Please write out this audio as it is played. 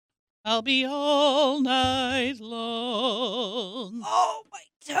I'll be all night long. Oh, my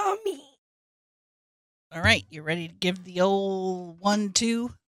tummy. All right, you ready to give the old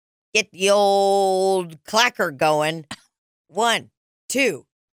 1-2? Get the old clacker going. 1, 2,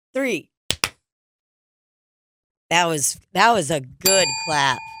 3. That was a good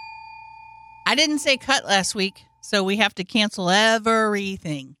clap. I didn't say cut last week, so we have to cancel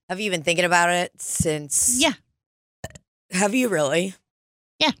everything. Have you been thinking about it since? Yeah. Have you really?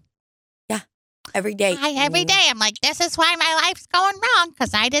 Yeah. Yeah. Every day. Every day. I'm like, this is why my life's going wrong,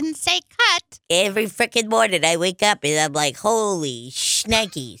 because I didn't say cut. Every freaking morning I wake up and I'm like, holy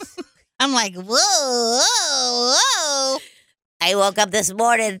shnikes. I'm like, whoa, whoa, whoa. I woke up this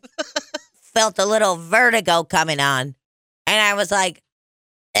morning, felt a little vertigo coming on. And I was like,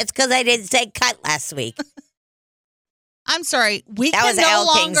 it's because I didn't say cut last week. I'm sorry. That was an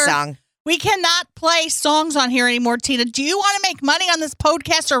Elle King song. We cannot play songs on here anymore, Tina. Do you want to make money on this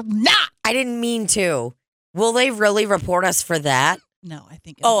podcast or not? I didn't mean to. Will they really report us for that? No, I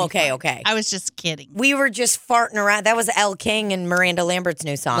think. Okay. I was just kidding. We were just farting around. That was Elle King and Miranda Lambert's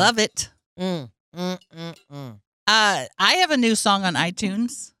new song. Love it. I have a new song on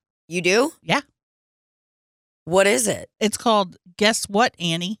iTunes. You do? Yeah. What is it? It's called Guess What,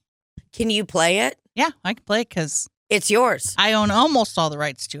 Annie? Can you play it? Yeah, I can play it because it's yours. I own almost all the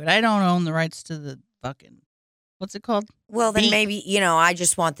rights to it. I don't own the rights to the fucking, what's it called? Well, then maybe, I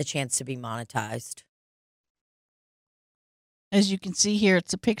just want the chance to be monetized. As you can see here,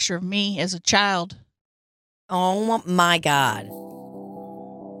 it's a picture of me as a child. Oh, my God.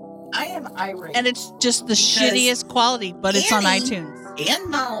 I am irate. And it's just the shittiest quality, but it's on iTunes. And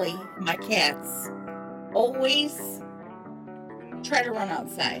Molly, my cats, always try to run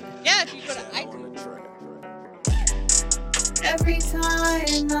outside. Yeah, if you go to iTunes. Every time I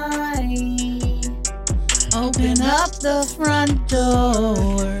Open up the front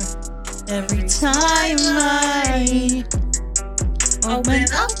door. Every time I open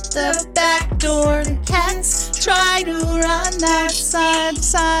up the back door, the cats try to run that side.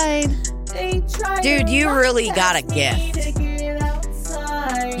 they try Dude, to you run really got a past me gift. to get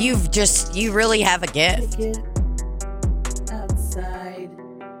outside. You really have a gift. To get outside.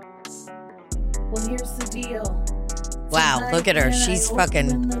 Well, here's the deal. Wow, look at her. She's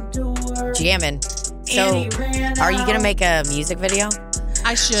fucking jamming. So, are you going to make a music video?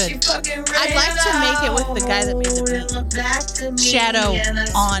 I should. I'd like to make it with the guy that made the beat. Shadow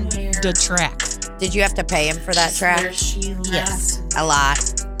on the track. Did you have to pay him for that track? Yes. A lot.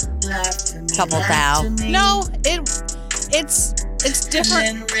 Couple thou. No, it's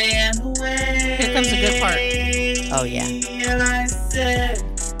different. Here comes the good part. Oh, yeah. And I said,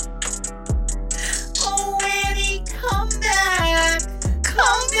 oh, Annie, come back,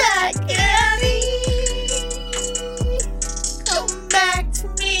 Annie. Come back to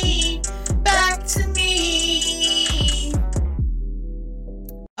me.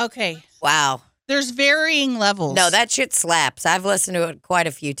 Okay. Wow. There's varying levels. No, that shit slaps. I've listened to it quite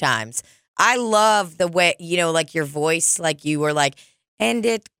a few times. I love the way, like your voice, like you were like, and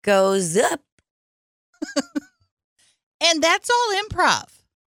it goes up. And that's all improv.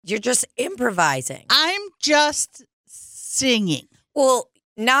 You're just improvising. I'm just singing. Well,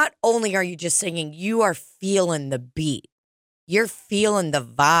 not only are you just singing, you are feeling the beat. You're feeling the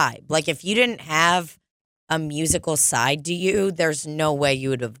vibe. Like if you didn't have a musical side to you, there's no way you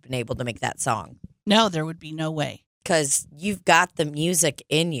would have been able to make that song. No, there would be no way. Because you've got the music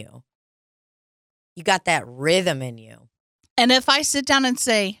in you. You got that rhythm in you. And if I sit down and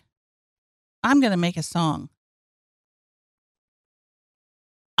say, I'm going to make a song,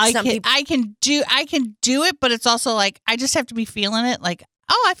 I can do it, but it's also like I just have to be feeling it. Like,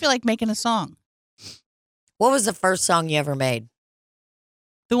 oh, I feel like making a song. What was the first song you ever made?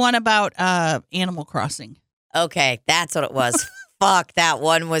 The one about Animal Crossing. Okay, that's what it was. Fuck, that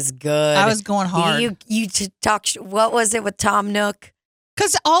one was good. I was going hard. You talked. What was it with Tom Nook?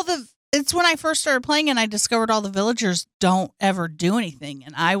 Because it's when I first started playing and I discovered all the villagers don't ever do anything,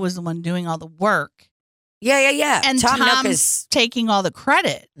 and I was the one doing all the work. Yeah. And Tom Nook Tom's is taking all the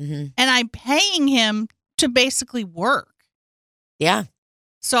credit, Mhm. and I'm paying him to basically work. Yeah.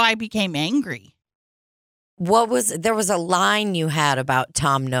 So I became angry. There was a line you had about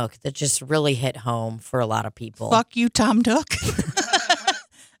Tom Nook that just really hit home for a lot of people. Fuck you, Tom Nook.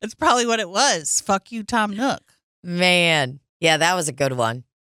 That's probably what it was. Fuck you, Tom Nook. Man. Yeah, that was a good one.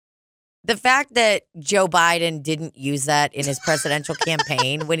 The fact that Joe Biden didn't use that in his presidential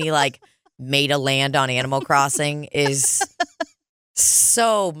campaign when he made a land on Animal Crossing is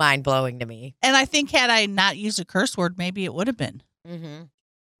so mind-blowing to me. And I think had I not used a curse word, maybe it would have been. Mm-hmm.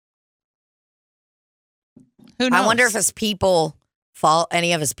 Who knows? I wonder if his people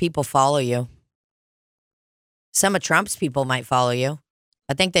any of his people follow you. Some of Trump's people might follow you.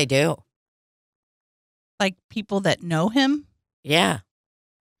 I think they do. Like people that know him? Yeah.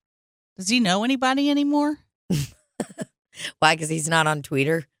 Does he know anybody anymore? Why? Because he's not on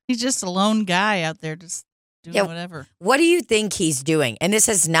Twitter? He's just a lone guy out there just doing whatever. What do you think he's doing? And this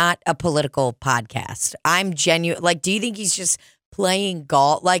is not a political podcast. I'm genuine. Like, do you think he's just playing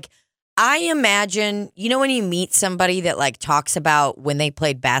golf? Like, I imagine, you know, when you meet somebody that like talks about when they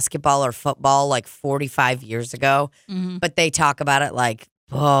played basketball or football like 45 years ago, Mm-hmm. but they talk about it like,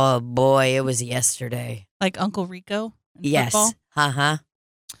 oh boy, it was yesterday. Like Uncle Rico in Yes. football? Uh-huh.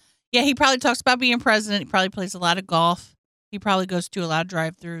 Yeah, he probably talks about being president. He probably plays a lot of golf. He probably goes to a lot of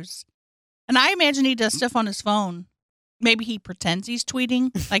drive-thrus. And I imagine he does stuff on his phone. Maybe he pretends he's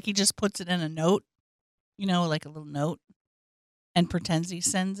tweeting, like he just puts it in a note, you know, like a little note, and pretends he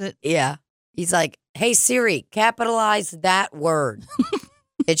sends it. Yeah. He's like, hey, Siri, capitalize that word.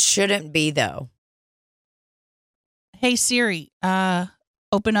 It shouldn't be, though. Hey, Siri,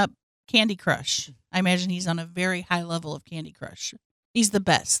 open up Candy Crush. I imagine he's on a very high level of Candy Crush. He's the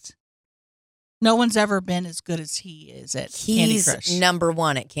best. No one's ever been as good as he is at Candy Crush. He's number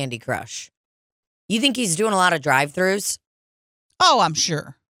one at Candy Crush. You think he's doing a lot of drive-thrus? Oh, I'm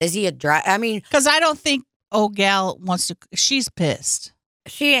sure. Is he a drive? I mean, Because I don't think old gal wants to. She's pissed.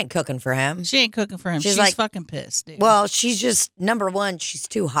 she ain't cooking for him. She ain't cooking for him. She's She's like- fucking pissed, dude. Well, she's just, number one, she's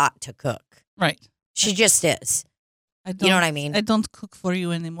too hot to cook. right. She just is. I don't, You know what I mean? I don't cook for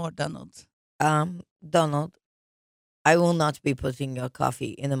you anymore, Donald. Donald, I will not be putting your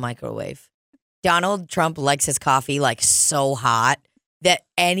coffee in the microwave. Donald Trump likes his coffee like so hot that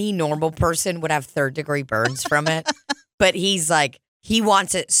any normal person would have third-degree burns from it. But he's like, he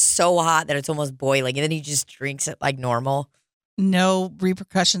wants it so hot that it's almost boiling, and then he just drinks it like normal. No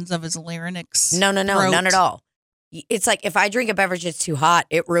repercussions of his larynx. No, throat. none at all. It's like if I drink a beverage that's too hot,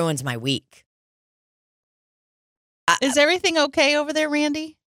 it ruins my week. Is everything okay over there,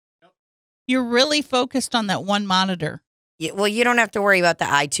 Randy? Nope. You're really focused on that one monitor. Well, you don't have to worry about the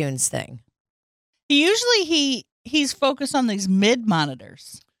iTunes thing. Usually he's focused on these mid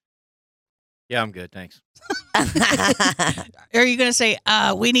monitors. Yeah, I'm good. Thanks. Are you going to say,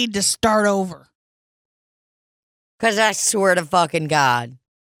 we need to start over? Because I swear to fucking God,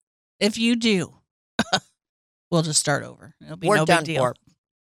 If you do, we'll just start over. It'll be we're no done big deal. for.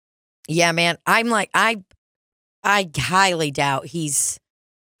 Yeah, man. I'm like, I highly doubt he's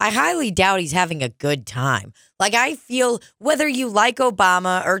having a good time. Like, I feel whether you like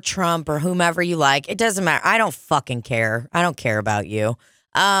Obama or Trump or whomever you like, it doesn't matter. I don't fucking care. I don't care about you.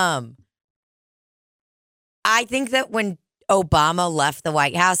 I think that when Obama left the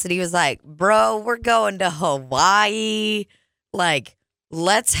White House and he was like, bro, we're going to Hawaii. Like,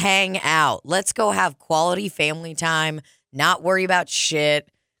 let's hang out. Let's go have quality family time, not worry about shit.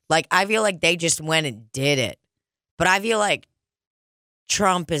 Like, I feel like they just went and did it. But I feel like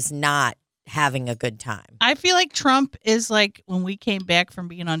Trump is not having a good time. I feel like Trump is like when we came back from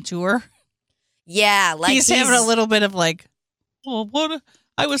being on tour. Yeah, like he's having a little bit of like, well, what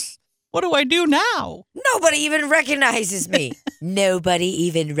do I do now? nobody even recognizes me. Nobody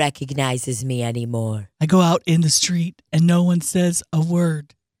even recognizes me anymore. I go out in the street and no one says a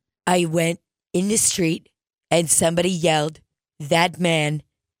word. I went in the street and somebody yelled, "That man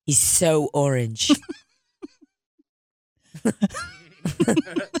is so orange."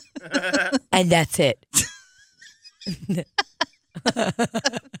 And that's it. And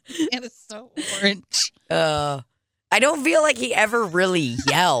it's so orange. I don't feel like he ever really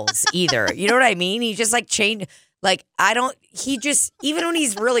yells either. You know what I mean? He just like changed. Like, even when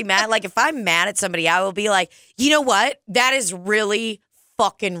he's really mad, like if I'm mad at somebody, I will be like, you know what? That is really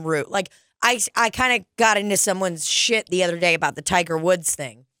fucking rude. Like, I kind of got into someone's shit the other day about the Tiger Woods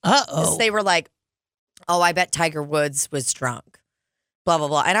thing. 'Cause they were like, oh, I bet Tiger Woods was drunk. Blah, blah,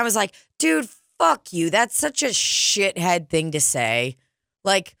 blah. And I was like, dude, fuck you. That's such a shithead thing to say.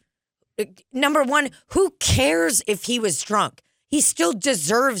 Like, number one, who cares if he was drunk? He still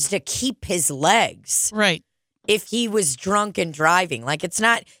deserves to keep his legs Right. if he was drunk and driving. Like, it's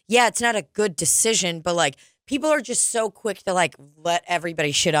not a good decision, but like, people are just so quick to like let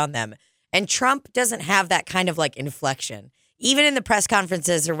everybody shit on them. And Trump doesn't have that kind of like inflection. Even in the press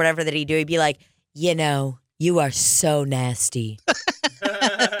conferences or whatever that he'd do, he'd be like, you know, you are so nasty,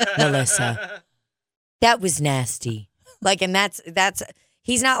 Melissa. That was nasty. Like, and that's,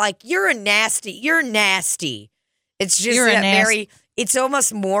 he's not like, you're nasty. It's just You're a that nasty. very, it's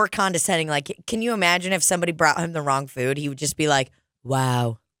almost more condescending. Like, can you imagine if somebody brought him the wrong food? He would just be like,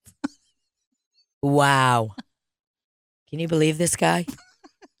 wow. Wow. Can you believe this guy?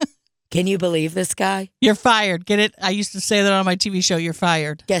 Can you believe this guy? You're fired. Get it? I used to say that on my TV show. You're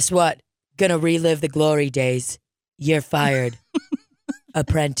fired. Guess what? Gonna relive the glory days. You're fired.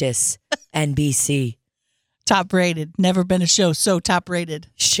 Apprentice. NBC. Top rated. Never been a show so top rated.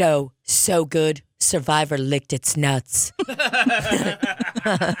 Show so good. Survivor licked its nuts. I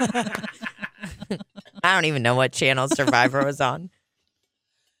don't even know what channel Survivor was on.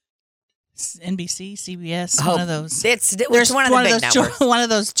 NBC, CBS, Oh, one of those. It's There's one of the big networks. One of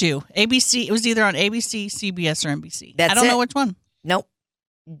those two. ABC. It was either on ABC, CBS, or NBC. That's I don't it. know which one. Nope.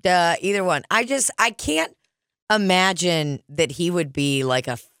 Either one. I can't imagine that he would be like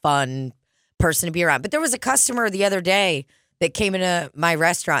a fun person to be around. But there was a customer the other day that came into my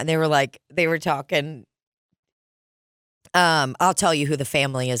restaurant and they were talking. I'll tell you who the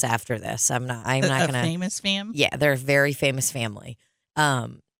family is after this. I'm not gonna. Famous fam. Yeah, they're a very famous family.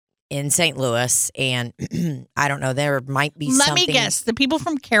 In St. Louis, and I don't know, there might be Let something. me guess. The people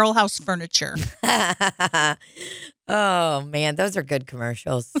from Carroll House Furniture. Oh, man, those are good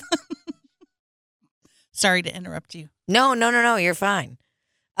commercials. Sorry to interrupt you. No, you're fine.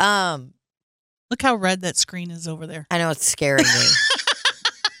 Look how red that screen is over there. I know it's scaring me.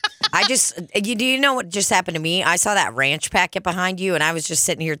 Do you know what just happened to me? I saw that ranch packet behind you, and I was just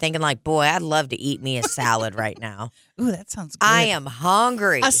sitting here thinking like, boy, I'd love to eat me a salad right now. Ooh, that sounds good. I am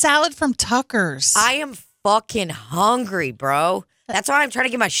hungry. A salad from Tucker's. I am fucking hungry, bro. That's why I'm trying to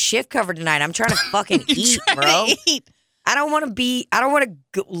get my shift covered tonight. I'm trying to fucking eat, bro. I don't want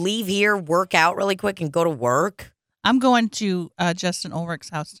to leave here, work out really quick, and go to work. I'm going to Justin Ulrich's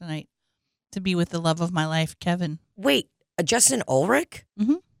house tonight to be with the love of my life, Kevin. Wait, Justin Ulrich?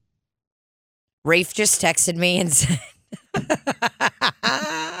 Mm-hmm. Rafe just texted me and said,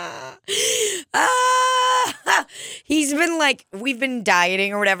 he's been like, we've been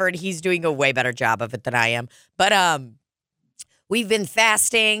dieting or whatever, and he's doing a way better job of it than I am. But we've been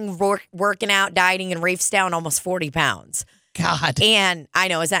fasting, working out, dieting, and Rafe's down almost 40 pounds. God. And I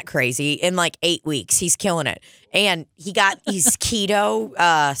know, is that crazy? In like 8 weeks, he's killing it. And he got these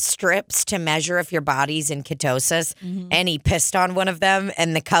keto strips to measure if your body's in ketosis. Mm-hmm. And he pissed on one of them,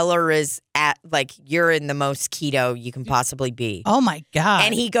 and the color is at like you're in the most keto you can possibly be. Oh my God.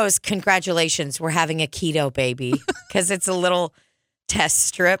 And he goes, "Congratulations, we're having a keto baby," because it's a little test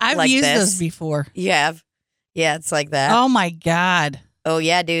strip. I've like used this. those before. You have? Yeah, it's like that. Oh my God. Oh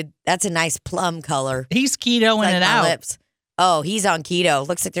yeah, dude, that's a nice plum color. He's ketoing Like it my out. lips. Oh, he's on keto.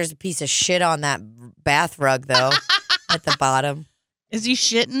 Looks like there's a piece of shit on that bath rug, though, at the bottom. Is he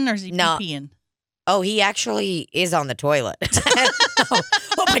shitting or is he No. peeing? Oh, he actually is on the toilet.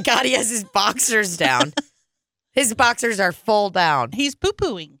 Oh my God, he has his boxers down. His boxers are full down. He's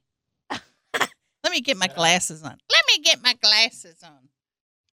poo-pooing. Let me get my glasses on.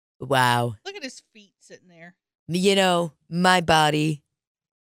 Wow. Look at his feet sitting there. You know, my body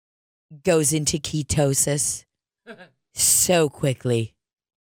goes into ketosis so quickly.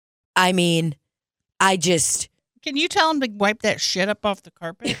 I mean, I just... Can you tell him to wipe that shit up off the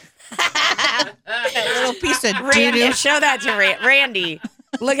carpet? That little piece of Randy, doo-doo. show that to Randy.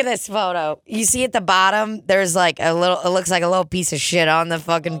 Look at this photo. You see at the bottom, there's like it looks like a little piece of shit on the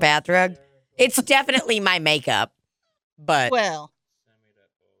fucking bath rug. It's definitely my makeup, but Well,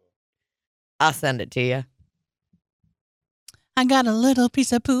 I'll send it to you. I got a little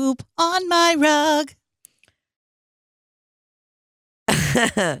piece of poop on my rug.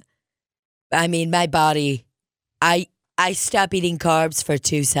 I mean, my body, I stop eating carbs for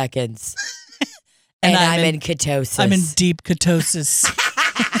 2 seconds. and I'm in ketosis. I'm in deep ketosis.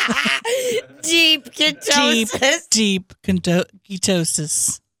 Deep ketosis. Deep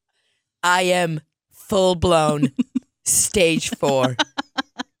ketosis. I am full blown stage 4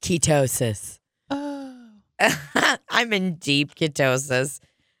 ketosis. Oh. I'm in deep ketosis.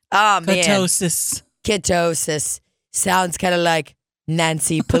 Oh, man. Ketosis. Sounds kind of like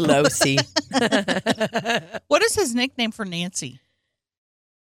Nancy Pelosi. What is his nickname for Nancy?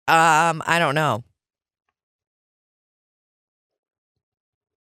 I don't know.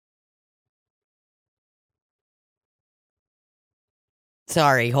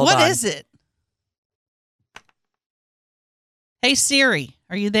 Sorry, hold on. What is it? Hey Siri,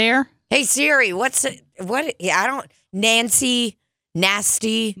 are you there? Hey Siri, what? Yeah, I don't. Nancy,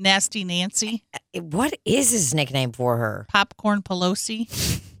 nasty. Nasty Nancy? What is his nickname for her? Popcorn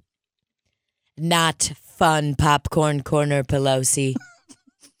Pelosi? Not fun, popcorn corner Pelosi.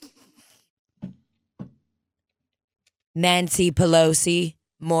 Nancy Pelosi,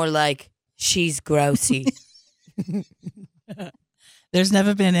 more like she's grossy. There's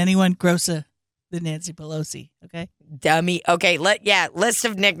never been anyone grosser than Nancy Pelosi, okay? Dummy. Okay, list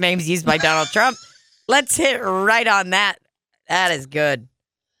of nicknames used by Donald Trump. Let's hit right on that. That is good.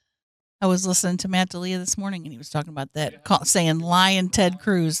 I was listening to Matt D'Elia this morning, and he was talking about that, saying Lion Ted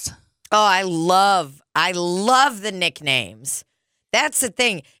Cruz. Oh, I love the nicknames. That's the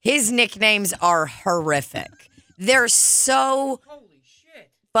thing. His nicknames are horrific. They're so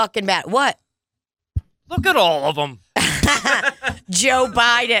fucking bad. What? Look at all of them. Joe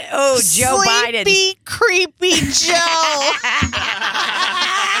Biden. Oh, Joe Biden. Sleepy, creepy Joe.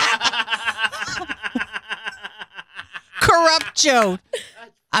 Corrupt Joe.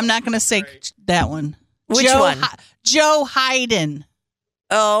 I'm not going to say that one. Which Joe one? Joe Biden.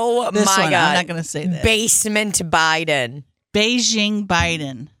 Oh, This my one, God. I'm not going to say that. Basement Biden. Beijing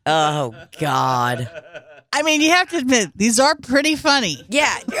Biden. Oh, God. I mean, you have to admit, these are pretty funny.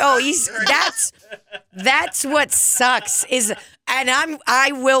 Yeah. Oh, that's what sucks is, and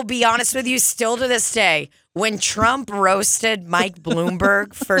I will be honest with you still to this day, when Trump roasted Mike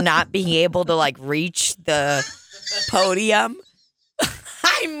Bloomberg for not being able to like reach the podium,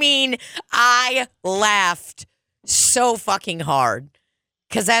 I mean, I laughed so fucking hard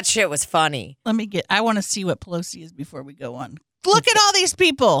because that shit was funny. I want to see what Pelosi is before we go on. Look at all these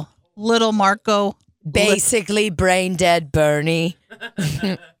people. Little Marco. Basically, brain dead Bernie.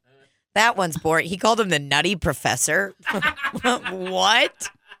 That one's boring. He called him the Nutty Professor. What?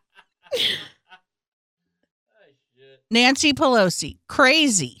 Nancy Pelosi.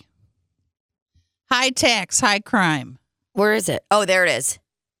 Crazy. High tax, high crime. Where is it? Oh, there it is.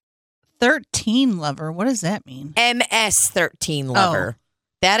 13 lover. What does that mean? MS-13 lover.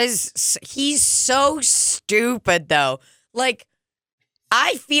 He's so stupid, though. Like,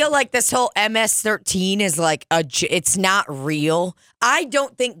 I feel like this whole MS-13 is like it's not real. I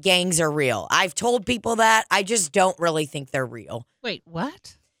don't think gangs are real. I've told people that. I just don't really think they're real. Wait,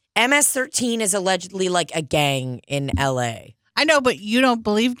 what? MS-13 is allegedly like a gang in LA. I know, but you don't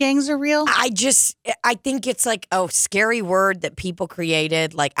believe gangs are real? I think it's like a scary word that people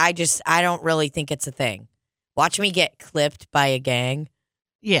created. Like, I don't really think it's a thing. Watch me get clipped by a gang.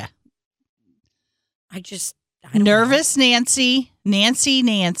 Yeah. I don't Nervous Nancy. Nancy.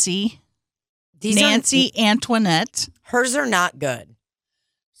 These Nancy Antoinette. Hers are not good.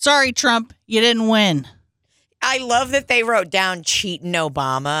 Sorry, Trump. You didn't win. I love that they wrote down cheating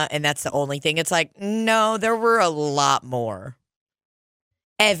Obama, and that's the only thing. It's like, no, there were a lot more.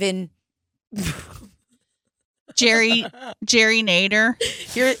 Evan. Jerry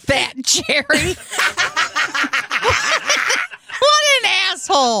Nader. You're Fat Jerry. What an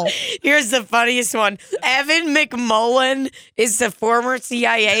asshole. Here's the funniest one. Evan McMullen is the former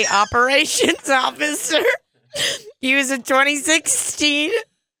CIA operations officer. He was a 2016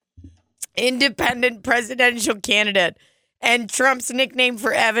 independent presidential candidate. And Trump's nickname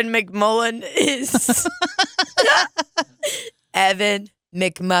for Evan McMullen is Evan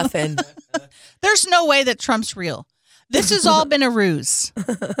McMuffin. There's no way that Trump's real. This has all been a ruse.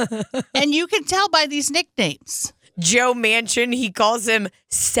 And you can tell by these nicknames. Joe Manchin, he calls him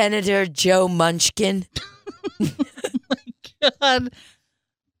Senator Joe Munchkin. Oh my God.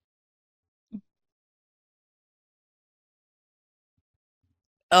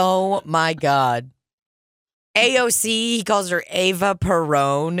 Oh my God. AOC, he calls her Ava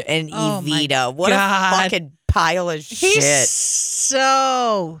Perone and Oh my Evita. What God. a fucking pile of He's shit.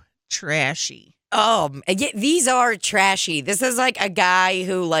 so trashy. These are trashy. This is like a guy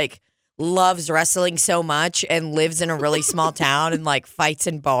who like loves wrestling so much and lives in a really small town and like fights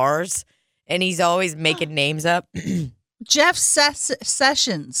in bars. And he's always making names up. Jeff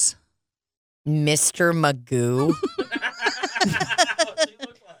Sessions. Mr. Magoo.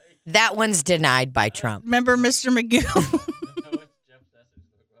 That one's denied by Trump. Remember Mr. Magoo?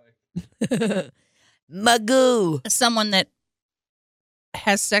 Magoo. Someone that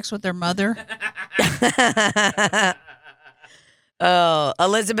has sex with their mother. Oh,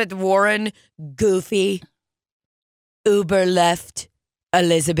 Elizabeth Warren, goofy. Uber left,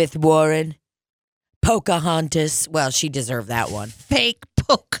 Elizabeth Warren. Pocahontas. Well, she deserved that one. Fake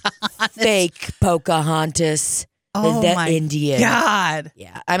Pocahontas. Fake Pocahontas. Oh the my Indian. God.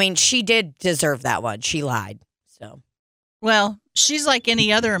 Yeah. I mean, she did deserve that one. She lied. So. Well, she's like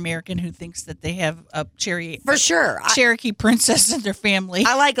any other American who thinks that they have a For sure. Cherokee princess in their family.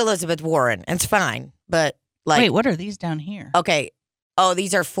 I like Elizabeth Warren. It's fine. But like. Wait, what are these down here? Okay. Oh,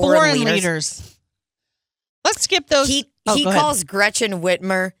 these are foreign leaders. Let's skip those. He go ahead. calls Gretchen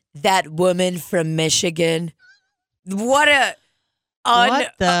Whitmer that woman from Michigan. What a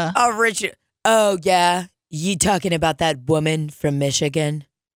What the- original. Oh, yeah. You talking about that woman from Michigan?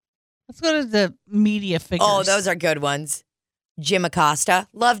 Let's go to the media figures. Oh, those are good ones. Jim Acosta.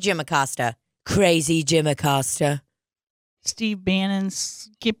 Love Jim Acosta. Crazy Jim Acosta. Steve Bannon,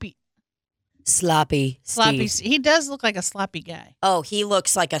 Skippy. Sloppy Sloppy. Steve. He does look like a sloppy guy. Oh, he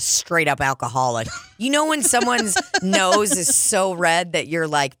looks like a straight up alcoholic. You know when someone's nose is so red that you're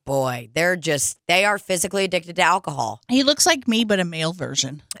like, boy, they are physically addicted to alcohol. He looks like me, but a male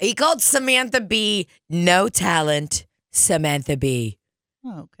version. He called Samantha Bee no talent, Samantha Bee.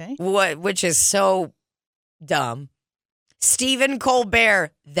 Oh, okay. Which is so dumb. Stephen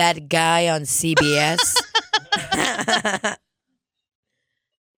Colbert, that guy on CBS.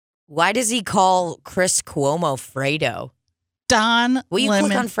 Why does he call Chris Cuomo Fredo? Don Will you Lemon.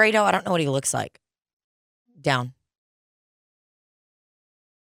 click on Fredo? I don't know what he looks like. Down.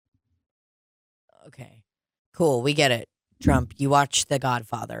 Okay. Cool. We get it. Trump, you watch The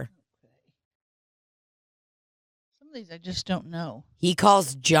Godfather. Some of these I just don't know. He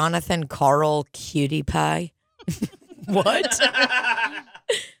calls Jonathan Carl cutie pie. What?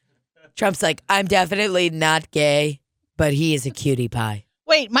 Trump's like, I'm definitely not gay, but he is a cutie pie.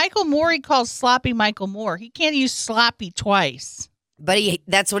 Wait, Michael Moore, he calls sloppy Michael Moore. He can't use sloppy twice. But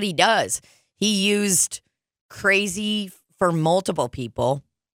that's what he does. He used crazy for multiple people.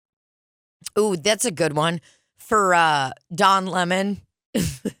 Ooh, that's a good one. For Don Lemon.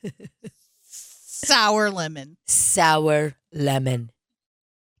 Sour lemon. Sour lemon.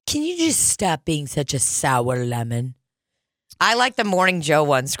 Can you just stop being such a sour lemon? I like the Morning Joe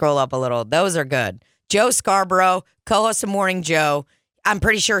one. Scroll up a little. Those are good. Joe Scarborough, co-host of Morning Joe. I'm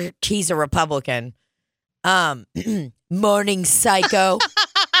pretty sure he's a Republican. Morning Psycho.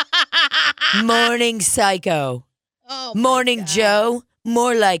 Morning Psycho. Oh, my Morning God. Joe.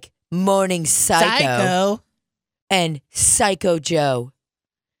 More like Morning Psycho. And Psycho Joe.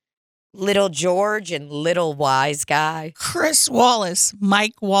 Little George and Little Wise Guy. Chris Wallace.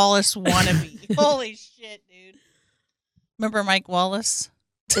 Mike Wallace wannabe. Holy shit, dude. Remember Mike Wallace?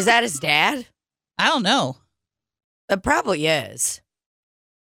 Is that his dad? I don't know. It probably is.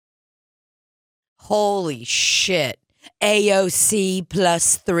 Holy shit. AOC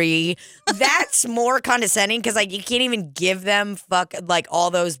 +3. That's more condescending because like you can't even give them like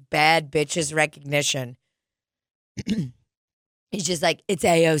all those bad bitches recognition. He's just like, it's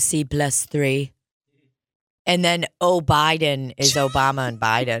AOC +3. And then Biden is Obama and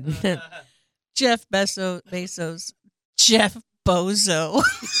Biden. Jeff Bezos. Jeff Bozo.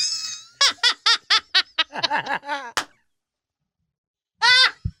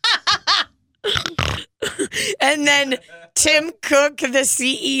 And then Tim Cook, the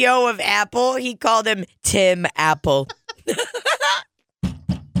CEO of Apple, he called him Tim Apple.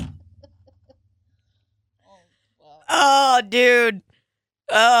 Oh, dude.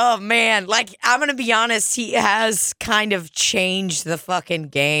 Oh, man. Like, I'm going to be honest. He has kind of changed the fucking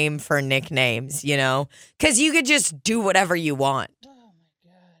game for nicknames, you know? Because you could just do whatever you want. Oh,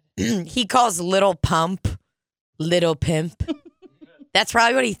 my God. He calls Little Pump Little Pimp. That's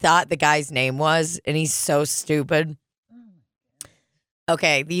probably what he thought the guy's name was. And he's so stupid.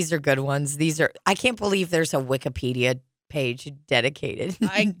 Okay, these are good ones. I can't believe there's a Wikipedia page dedicated.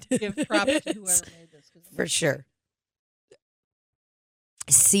 I give props to whoever made this. For sure.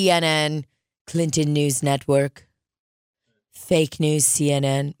 CNN, Clinton News Network, fake news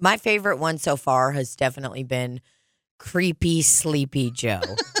CNN. My favorite one so far has definitely been Creepy Sleepy Joe.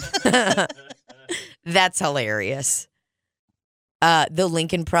 That's hilarious. The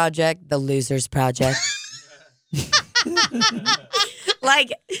Lincoln Project, the Losers Project.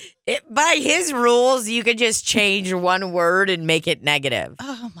 Like, by his rules, you could just change one word and make it negative.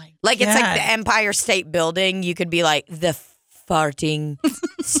 Oh, my God. Like, it's like the Empire State Building. You could be like, the farting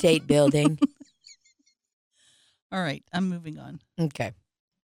state building. All right, I'm moving on. Okay.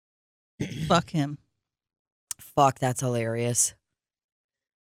 Fuck him. Fuck, that's hilarious.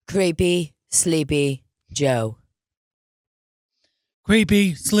 Creepy, Sleepy Joe.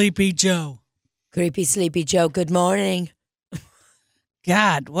 Creepy, Sleepy Joe. Creepy, Sleepy Joe, good morning.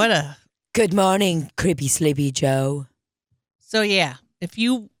 God, what a... Good morning, Creepy, Sleepy Joe. So, yeah, if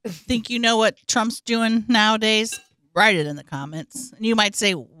you think you know what Trump's doing nowadays, write it in the comments. And you might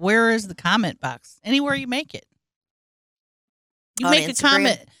say, where is the comment box? Anywhere you make it. You On make Instagram? a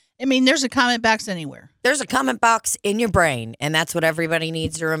comment. I mean, there's a comment box anywhere. There's a comment box in your brain, and that's what everybody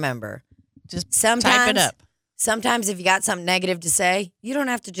needs to remember. Just Sometimes, type it up. Sometimes if you got something negative to say, you don't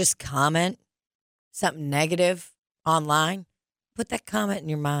have to just comment something negative online. Put that comment in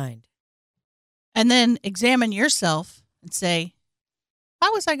your mind. And then examine yourself and say, why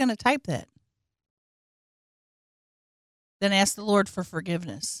was I going to type that? Then ask the Lord for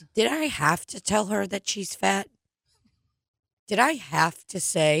forgiveness. Did I have to tell her that she's fat? Did I have to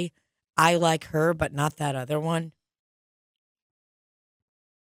say I like her but not that other one?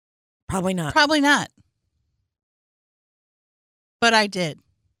 Probably not. Probably not. But I did.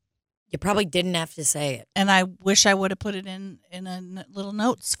 You probably didn't have to say it. And I wish I would have put it in a little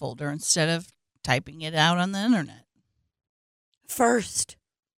notes folder instead of typing it out on the internet. First.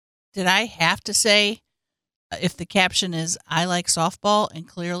 Did I have to say, if the caption is, I like softball, and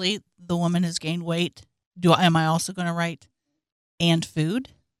clearly the woman has gained weight, am I also going to write, and food?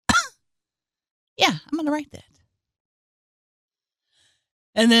 Yeah, I'm going to write that.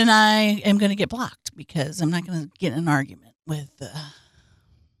 And then I am going to get blocked because I'm not going to get in an argument with...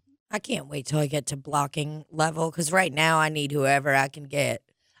 I can't wait till I get to blocking level because right now I need whoever I can get.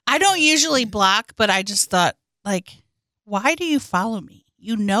 I don't usually block, but I just thought, like, why do you follow me?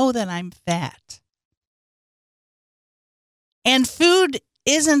 You know that I'm fat. And food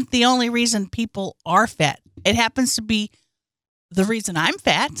isn't the only reason people are fat. It happens to be the reason I'm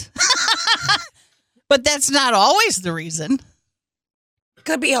fat. But that's not always the reason.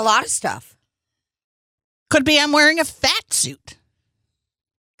 Could be a lot of stuff. Could be I'm wearing a fat suit.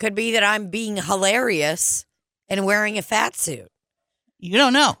 Could be that I'm being hilarious and wearing a fat suit. You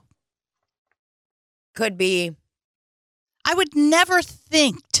don't know. Could be. I would never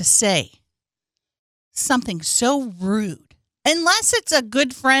think to say something so rude. Unless it's a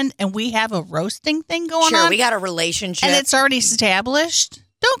good friend and we have a roasting thing going on. Sure, we got a relationship. And it's already established.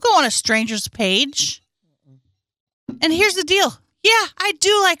 Don't go on a stranger's page. And here's the deal. Yeah, I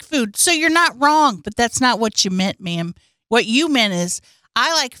do like food, so you're not wrong. But that's not what you meant, ma'am. What you meant is,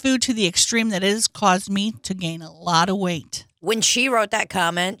 I like food to the extreme that it has caused me to gain a lot of weight. When she wrote that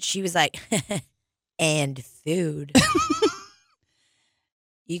comment, she was like, and food.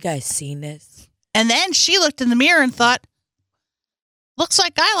 You guys seen this? And then she looked in the mirror and thought, looks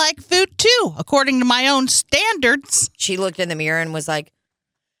like I like food too, according to my own standards. She looked in the mirror and was like,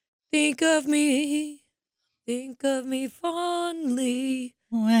 think of me fondly.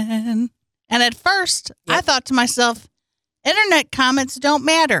 And at first, I thought to myself, internet comments don't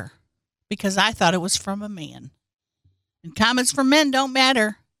matter because I thought it was from a man. And comments from men don't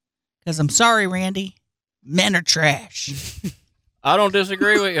matter because I'm sorry, Randy, men are trash. I don't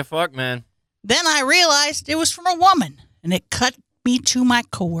disagree with you. Fuck, man. Then I realized it was from a woman and it cut me to my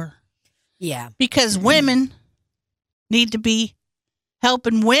core. Yeah. Because women need to be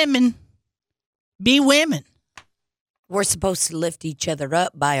helping women be women. We're supposed to lift each other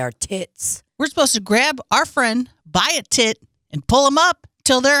up by our tits. We're supposed to grab our friend by a tit and pull them up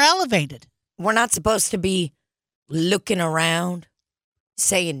till they're elevated. We're not supposed to be looking around,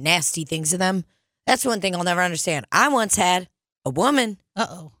 saying nasty things to them. That's one thing I'll never understand. I once had a woman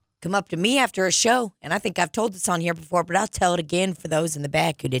come up to me after a show, and I think I've told this on here before, but I'll tell it again for those in the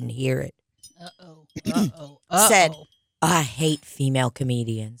back who didn't hear it. Said, I hate female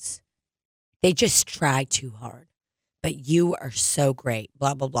comedians. They just try too hard. But you are so great,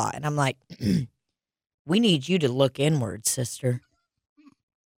 blah, blah, blah. And I'm like, we need you to look inward, sister.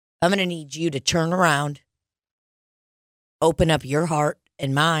 I'm going to need you to turn around, open up your heart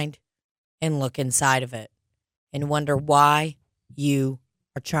and mind, and look inside of it and wonder why you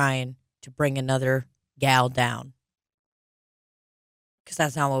are trying to bring another gal down. Because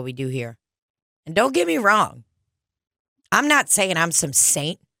that's not what we do here. And don't get me wrong. I'm not saying I'm some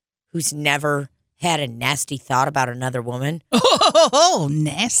saint who's never had a nasty thought about another woman. Oh,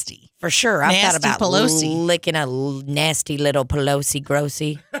 nasty. For sure. I've thought Nasty about Pelosi. licking a nasty little Pelosi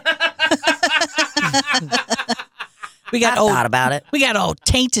grossy. We got I thought about it. We got old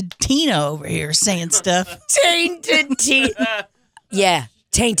Tainted Tina over here saying stuff. Tainted Tina. Yeah,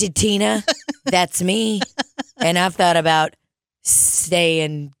 Tainted Tina. That's me. And I've thought about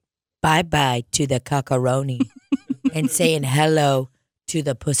saying bye-bye to the cockaroni and saying hello to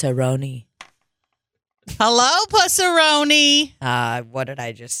the pussaroni. Hello, Pussaroni. What did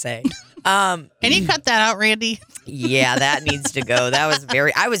I just say? Can you cut that out, Randy? Yeah, that needs to go. That was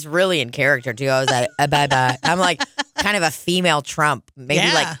I was really in character too. I was like, bye-bye. I'm like kind of a female Trump.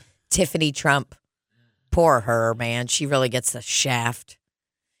 Maybe like Tiffany Trump. Poor her, man. She really gets the shaft.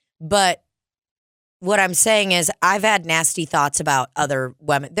 But what I'm saying is I've had nasty thoughts about other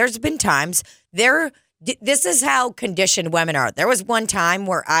women. There's been times this is how conditioned women are. There was one time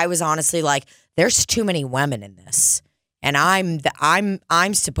where I was honestly like, there's too many women in this. And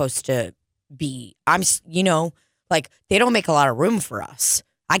I'm supposed to be, like they don't make a lot of room for us.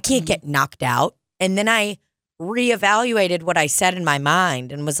 I can't get knocked out. And then I reevaluated what I said in my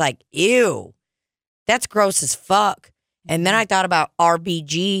mind and was like, ew, that's gross as fuck. And then I thought about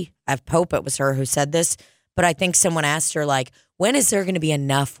RBG. I hope it was her who said this, but I think someone asked her, like, when is there going to be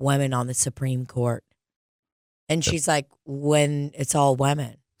enough women on the Supreme Court? And she's like, when it's all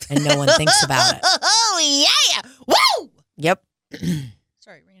women and no one thinks about it. Oh, yeah. Woo! Yep.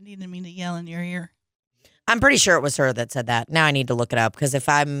 Sorry, Randy, didn't mean to yell in your ear. I'm pretty sure it was her that said that. Now I need to look it up because if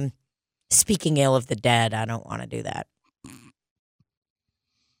I'm speaking ill of the dead. I don't want to do that.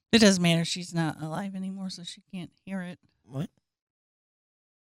 It doesn't matter. She's not alive anymore, so she can't hear it. What?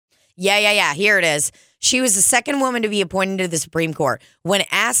 Yeah. Here it is. She was the second woman to be appointed to the Supreme Court. When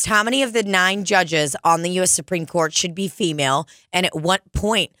asked how many of the 9 judges on the U.S. Supreme Court should be female and at what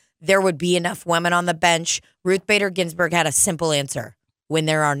point there would be enough women on the bench, Ruth Bader Ginsburg had a simple answer. When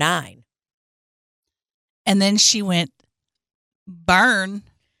there are 9. And then she went, burn.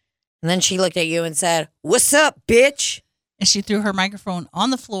 And then she looked at you and said, "What's up, bitch?" And she threw her microphone on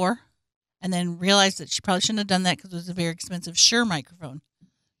the floor and then realized that she probably shouldn't have done that because it was a very expensive Shure microphone.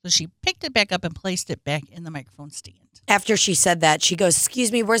 So she picked it back up and placed it back in the microphone stand. After she said that, she goes,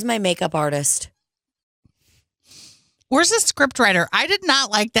 "Excuse me, where's my makeup artist?" Where's the script writer? I did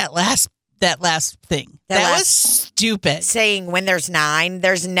not like that last thing. That was stupid. Saying when there's 9,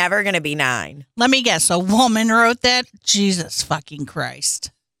 there's never going to be 9. Let me guess. A woman wrote that? Jesus fucking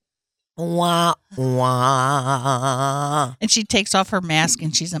Christ. Wah, wah. And she takes off her mask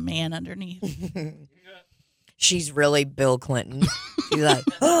and she's a man underneath. She's really Bill Clinton. She's like,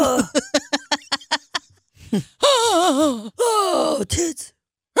 oh, oh, tits.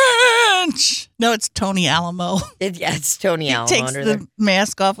 Ranch. No, it's Tony Alamo. It's Tony He Alamo. takes under the there.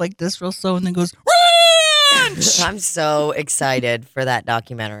 mask off like this real slow and then goes, Ranch! I'm so excited for that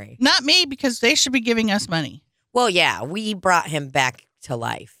documentary. Not me, because they should be giving us money. Well, yeah, we brought him back to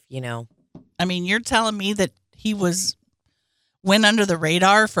life, you know. I mean, you're telling me that he went under the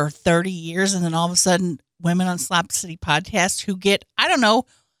radar for 30 years and then all of a sudden women on Slap City podcast who get, I don't know,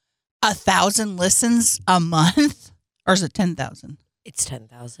 1,000 listens a month? Or is it 10,000? It's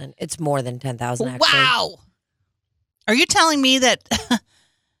 10,000. It's more than 10,000, actually. Wow. Are you telling me that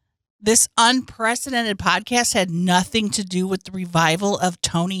this unprecedented podcast had nothing to do with the revival of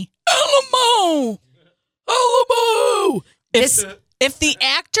Tony Alamo? Alamo! If the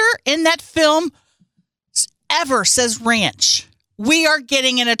actor in that film ever says ranch, we are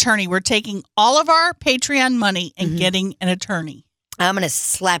getting an attorney. We're taking all of our Patreon money and getting an attorney. I'm going to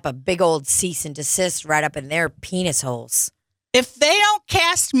slap a big old cease and desist right up in their penis holes. If they don't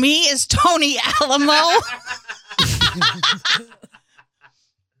cast me as Tony Alamo,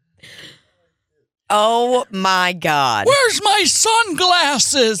 oh my God. where's my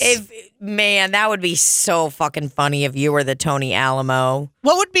sunglasses? Man, that would be so fucking funny if you were the Tony Alamo.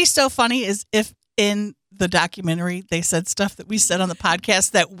 What would be so funny is if in the documentary they said stuff that we said on the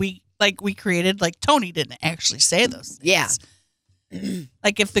podcast that we created, like Tony didn't actually say those things. Yeah.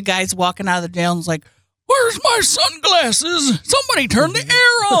 Like if the guy's walking out of the jail and is like, where's my sunglasses? Somebody turn the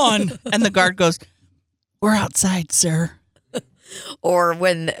air on. And the guard goes, we're outside, sir. Or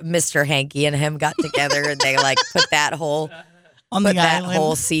when Mr. Hanky and him got together and they like put that whole On put the that island.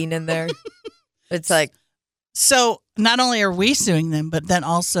 whole scene in there. It's like, So not only are we suing them, but then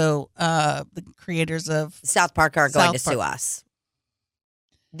also the creators of South Park are going South to sue Park. us.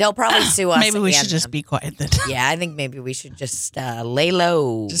 They'll probably sue us. Maybe we should and just them. be quiet then. Yeah, I think maybe we should just lay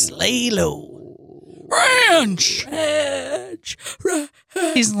low. Just lay low. Ranch.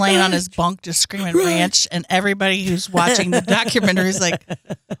 He's laying on his bunk just screaming ranch, and everybody who's watching the documentary is like,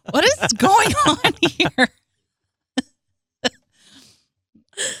 what is going on here?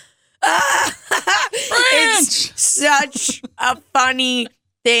 It's such a funny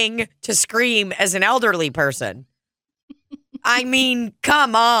thing to scream as an elderly person. I mean,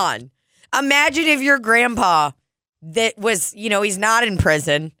 come on. Imagine if your grandpa that was, he's not in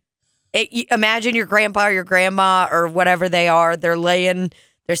prison. Imagine your grandpa or your grandma or whatever they are. They're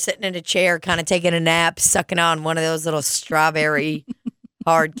sitting in a chair, kind of taking a nap, sucking on one of those little strawberry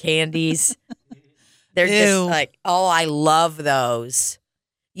hard candies. They're Ew. just like, oh, I love those.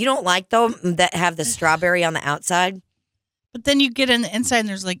 You don't like them that have the strawberry on the outside? But then you get in the inside and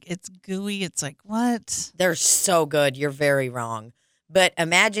there's like, it's gooey. It's like, what? They're so good. You're very wrong. But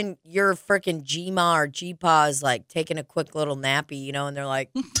imagine your freaking G-Ma or G-Pa is like taking a quick little nappy, and they're like,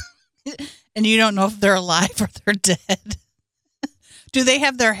 And you don't know if they're alive or they're dead. Do they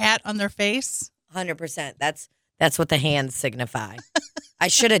have their hat on their face? 100%. That's what the hands signify. I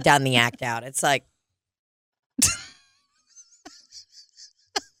should have done the act out. It's like,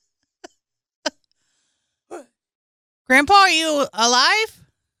 Grandpa, are you alive?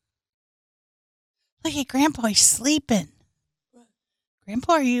 Look at Grandpa, he's sleeping.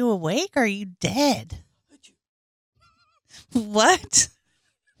 Grandpa, are you awake or are you dead? What?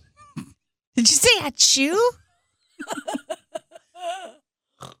 Did you say achoo?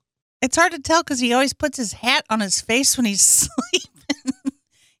 It's hard to tell because he always puts his hat on his face when he's sleeping.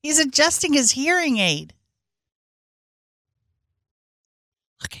 He's adjusting his hearing aid.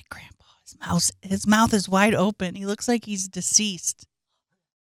 Look at Grandpa. His mouth is wide open. He looks like he's deceased.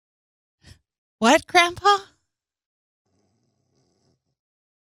 What, Grandpa?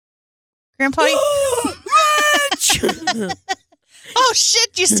 Grandpa? Oh,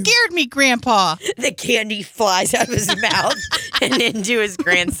 shit, you scared me, Grandpa. The candy flies out of his mouth and into his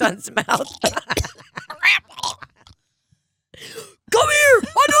grandson's mouth. Come here!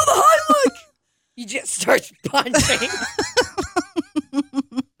 I know the Heimlich! He just starts punching.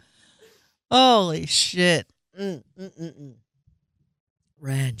 Holy shit.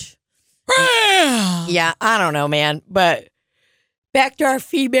 Ranch. Yeah, I don't know, man. But back to our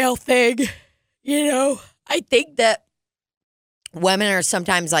female thing, I think that women are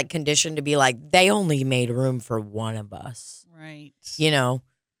sometimes like conditioned to be like, they only made room for one of us. Right.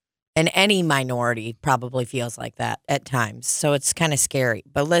 And any minority probably feels like that at times. So it's kind of scary.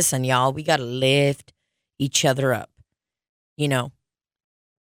 But listen, y'all, we got to lift each other up.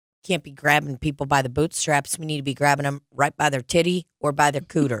 Can't be grabbing people by the bootstraps. We need to be grabbing them right by their titty or by their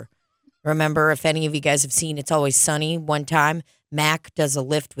cooter. Remember, if any of you guys have seen It's Always Sunny, one time, Mac does a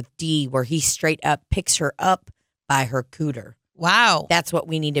lift with Dee where he straight up picks her up by her cooter. Wow. That's what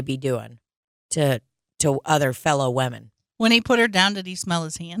we need to be doing to other fellow women. When he put her down, did he smell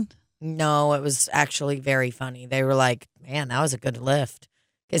his hand? No, it was actually very funny. They were like, man, that was a good lift.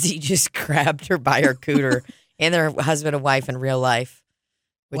 Because he just grabbed her by her cooter and their husband and wife in real life.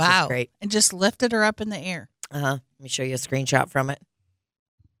 Which is great. And just lifted her up in the air. Let me show you a screenshot from it.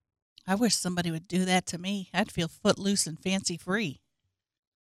 I wish somebody would do that to me. I'd feel footloose and fancy free.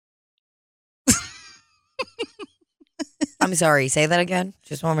 I'm sorry. Say that again.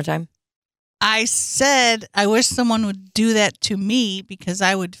 Just one more time. I said I wish someone would do that to me because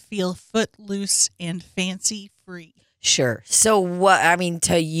I would feel footloose and fancy free. Sure. So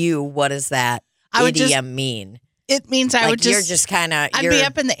to you, what does that idiom mean? It means I would just... You're just kind of... I'd be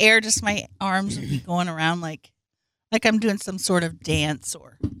up in the air, just my arms would be going around like I'm doing some sort of dance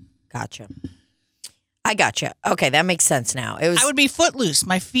or... Gotcha. I gotcha. Okay, that makes sense now. I would be footloose.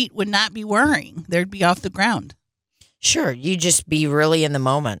 My feet would not be whirring. They'd be off the ground. Sure. You just be really in the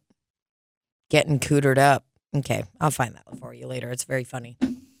moment. Getting cootered up. Okay, I'll find that for you later. It's very funny.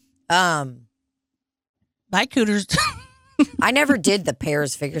 My cooters... I never did the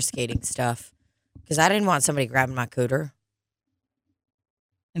pairs figure skating stuff because I didn't want somebody grabbing my cooter.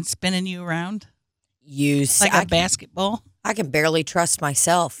 And spinning you around? Like a basketball? I can barely trust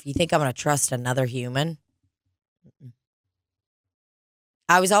myself. You think I'm going to trust another human?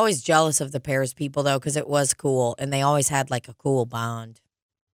 I was always jealous of the pairs people, though, because it was cool. And they always had, like, a cool bond.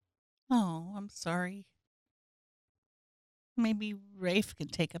 Oh, I'm sorry. Maybe Rafe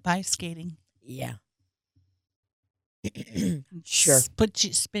could take up ice skating. Yeah. Sure.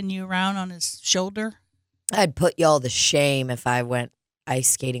 Spin you around on his shoulder? I'd put y'all to shame if I went ice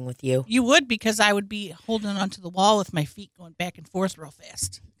skating with you. You would, because I would be holding onto the wall with my feet going back and forth real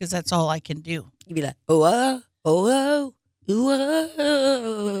fast, because that's all I can do. You'd be like, oh.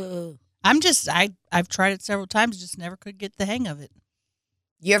 I've tried it several times, just never could get the hang of it.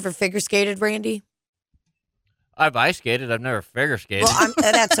 You ever figure skated, Randy? I've ice skated. I've never figure skated. Well,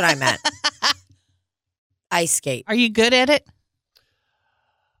 that's what I meant. Ice skate. Are you good at it?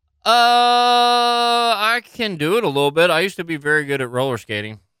 I can do it a little bit. I used to be very good at roller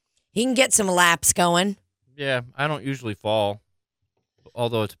skating. He can get some laps going. Yeah, I don't usually fall,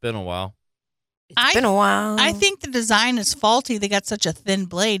 although it's been a while. It's been a while. I think the design is faulty. They got such a thin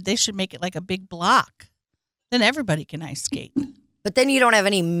blade. They should make it like a big block. Then everybody can ice skate. But then you don't have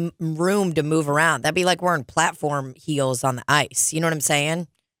any room to move around. That'd be like wearing platform heels on the ice. You know what I'm saying?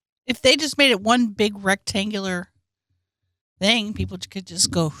 If they just made it one big rectangular thing, people could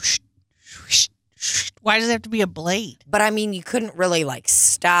just go. Why does it have to be a blade? But I mean, you couldn't really like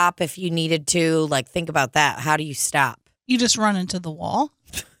stop if you needed to. Like, think about that. How do you stop? You just run into the wall.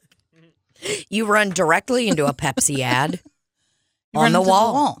 You run directly into a Pepsi ad on the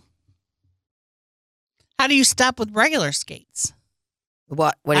wall. How do you stop with regular skates?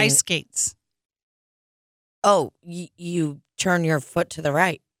 What ice skates? Oh, you turn your foot to the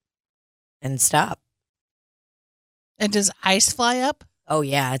right and stop. And does ice fly up? Oh,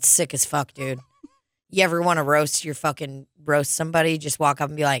 yeah. It's sick as fuck, dude. You ever want to roast somebody? Just walk up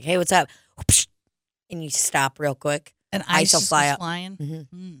and be like, hey, what's up? And you stop real quick. And ice will fly up. Flying?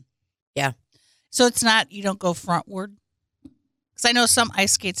 Mm-hmm. Yeah. So it's not, you don't go frontward? Because I know some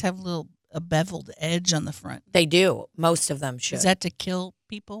ice skates have a beveled edge on the front. They do. Most of them should. Is that to kill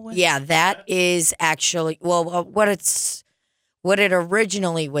people with? Yeah, that is actually, what it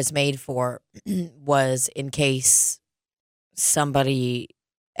originally was made for was in case somebody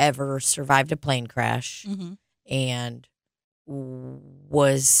ever survived a plane crash and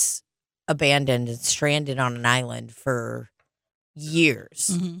was abandoned and stranded on an island for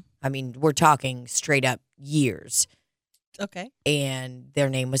years. I mean, we're talking straight up years. Okay. And their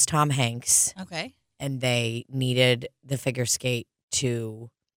name was Tom Hanks. Okay. And they needed the figure skate to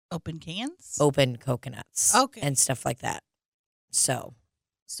Open cans? open coconuts. Okay. And stuff like that. So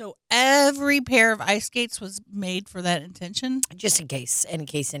every pair of ice skates was made for that intention? just in case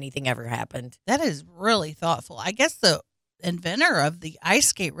anything ever happened. That is really thoughtful. I guess the inventor of the ice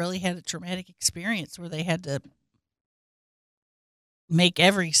skate really had a traumatic experience where they had to make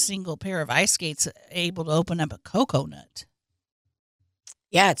every single pair of ice skates able to open up a cocoa nut.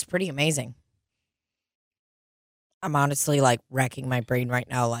 Yeah, it's pretty amazing. I'm honestly like racking my brain right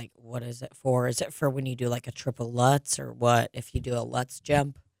now. Like, what is it for? Is it for when you do like a triple Lutz or what? If you do a Lutz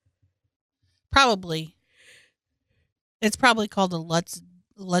jump? Probably. It's probably called a Let's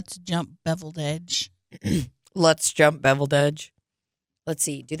Jump Beveled Edge. Lutz jump beveled edge. Let's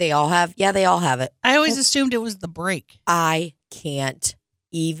see. Do they all have? Yeah, they all have it. I always assumed it was the break. I can't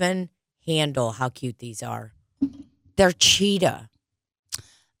even handle how cute these are. They're cheetah.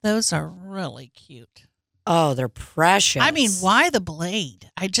 Those are really cute. Oh, they're precious. I mean, why the blade?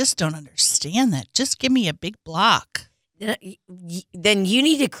 I just don't understand that. Just give me a big block. Then you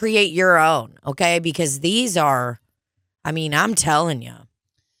need to create your own, okay? Because these are, I mean, I'm telling you.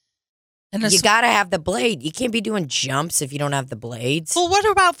 And You got to have the blade. You can't be doing jumps if you don't have the blades. well, what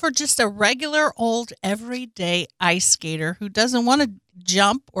about for just a regular old everyday ice skater who doesn't want to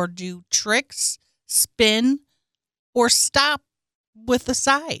jump or do tricks, spin, or stop with the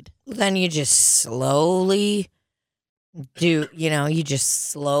side? Then you just slowly do, the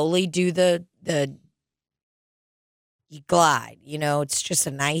you glide. It's just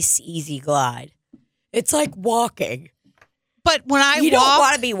a nice, easy glide. It's like walking. But when I You walk, don't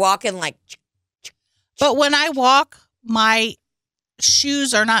want to be walking like, but when I walk, my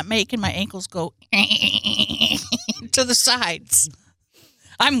shoes are not making my ankles go to the sides.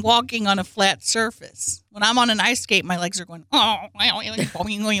 I'm walking on a flat surface. When I'm on an ice skate, my legs are going.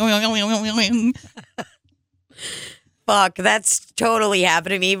 fuck, that's totally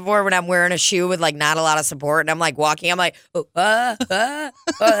happened to me before when I'm wearing a shoe with like not a lot of support and I'm like walking. I'm like,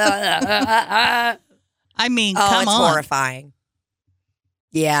 I mean, oh, come it's on. horrifying.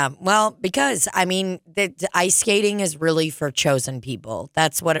 Yeah, well, because I mean, the ice skating is really for chosen people.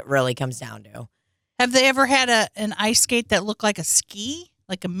 That's what it really comes down to. Have they ever had an ice skate that looked like a ski,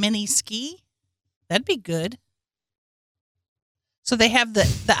 like a mini ski? That'd be good. So they have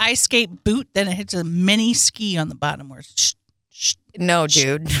the ice skate boot, then it hits a mini ski on the bottom where it's No,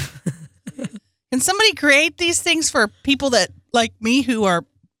 dude. Can somebody create these things for people that, like me, who are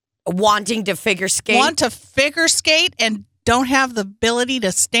Wanting to figure skate. want to figure skate and don't have the ability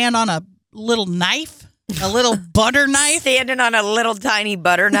to stand on a little knife, a little butter knife? Standing on a little tiny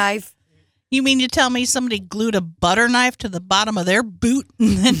butter knife. You mean you tell me somebody glued a butter knife to the bottom of their boot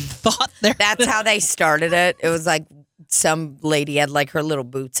and then thought they're... That's how they started it. It was like some lady had like her little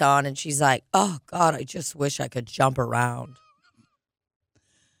boots on and she's like, oh, God, I just wish I could jump around.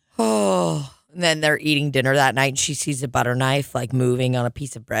 Oh. And then they're eating dinner that night and she sees a butter knife like moving on a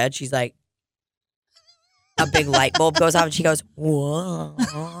piece of bread. She's like, a big light bulb goes off and she goes, whoa.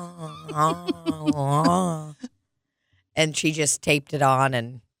 And she just taped it on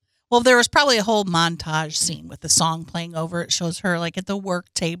and Well, there was probably a whole montage scene with the song playing over. It shows her like at the work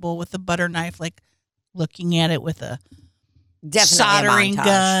table with the butter knife, like looking at it with a definitely soldering a montage.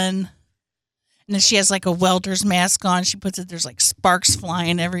 gun. And then she has like a welder's mask on. She puts it, there's like sparks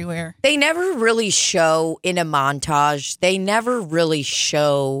flying everywhere. They never really show in a montage, they never really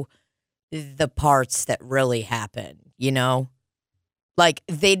show the parts that really happen, Like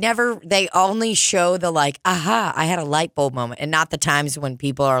they only show the like, aha, I had a light bulb moment and not the times when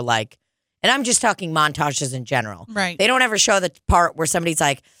people are like, and I'm just talking montages in general. Right. They don't ever show the part where somebody's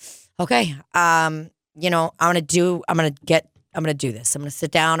like, okay, I'm going to do this. I'm going to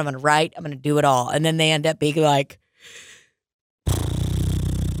sit down. I'm going to write. I'm going to do it all. And then they end up being like,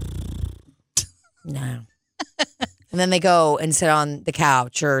 no. And then they go and sit on the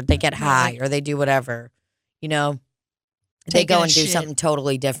couch or they get high or they do whatever, They Taking go a and do shit. something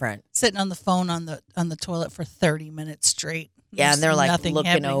totally different. Sitting on the phone on the toilet for 30 minutes straight. Yeah, and they're There's like nothing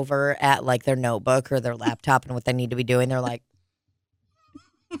looking happening. over at like their notebook or their laptop and what they need to be doing. They're like,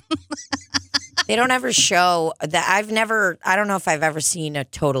 they don't ever show that. I don't know if I've ever seen a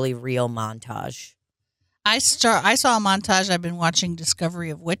totally real montage. I saw a montage. I've been watching Discovery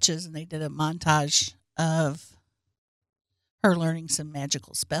of Witches, and they did a montage of her learning some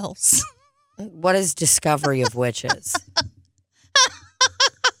magical spells. What is Discovery of Witches?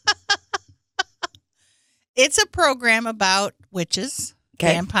 It's a program about witches,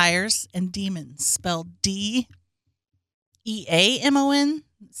 Okay. vampires, and demons, spelled DEAMON.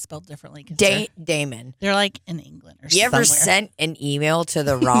 It's spelled differently. 'Cause Damon. they're like in England or You ever somewhere. sent an email to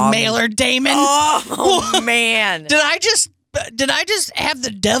the wrong Mailer Damon? Oh man. Did I just have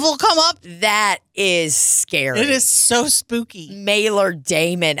the devil come up? That is scary. It is so spooky. Mailer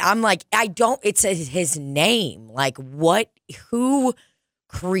Damon. I'm like, it's his name. Like, who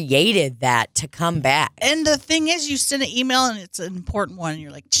created that to come back? And the thing is, you send an email and it's an important one. And you're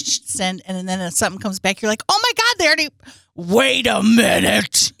like, send. And then if something comes back, you're like, oh my God, they already. Wait a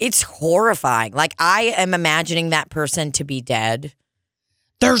minute. It's horrifying. Like, I am imagining that person to be dead.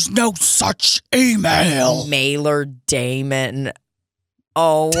 There's no such email. Mailer Damon.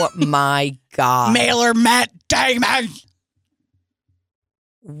 Oh my God. Mailer Matt Damon.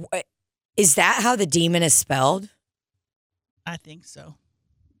 What? Is that how the demon is spelled? I think so.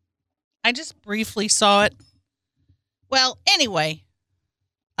 I just briefly saw it. Well, anyway.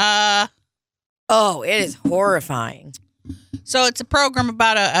 Oh, it is horrifying. So it's a program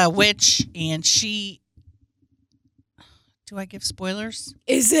about a witch, and she. Do I give spoilers?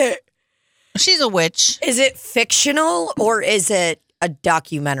 She's a witch. Is it fictional or is it a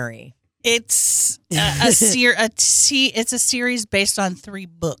documentary? It's it's a series based on 3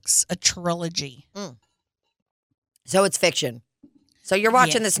 books, a trilogy. So it's fiction. So you're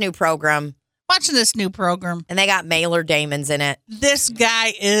watching this new program. Watching this new program. And they got Mailer Damons in it. This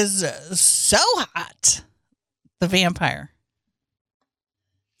guy is so hot. The vampire.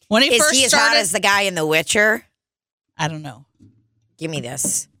 When he first he as hot as the guy in The Witcher? I don't know. Give me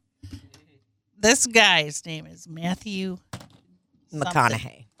this. This guy's name is Matthew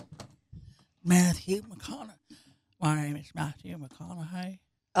McConaughey. Matthew McConaughey. My name is Matthew McConaughey.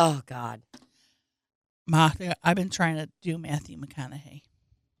 Oh, God. Matthew. I've been trying to do Matthew McConaughey.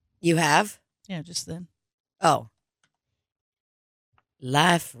 You have? Yeah, just then. Oh.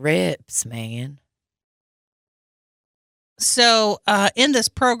 Life rips, man. So in this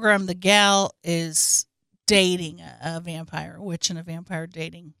program, the gal is dating a vampire, a witch and a vampire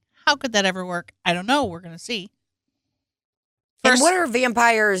dating. How could that ever work? I don't know. We're going to see. And what are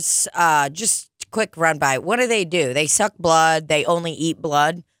vampires, just quick run by, what do? They suck blood. They only eat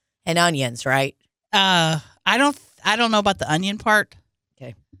blood and onions, right? I don't know about the onion part.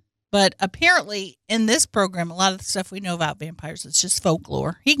 Okay. But apparently in this program, a lot of the stuff we know about vampires, it's just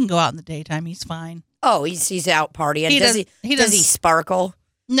folklore. He can go out in the daytime. He's fine. Oh, he's out partying. Does he sparkle?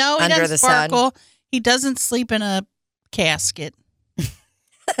 No, he under doesn't the sparkle. sun? He doesn't sleep in a casket.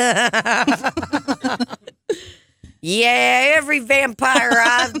 Yeah, every vampire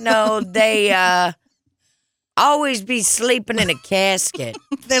I know, they always be sleeping in a casket.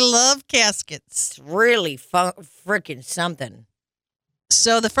 They love caskets. It's really freaking something.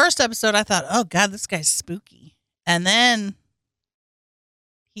 So the first episode, I thought, oh, God, this guy's spooky. And then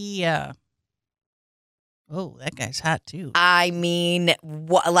he, that guy's hot, too. I mean,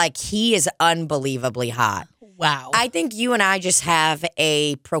 he is unbelievably hot. Wow. I think you and I just have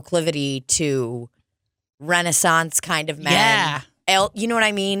a proclivity to Renaissance kind of men. Yeah. You know what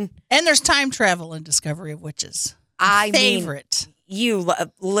I mean? And there's time travel in Discovery of Witches. Favorite.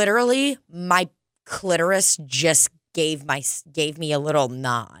 Literally, my clitoris just gave me a little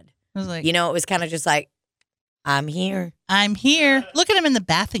nod. I was like, It was kind of just like, I'm here. I'm here. Look at him in the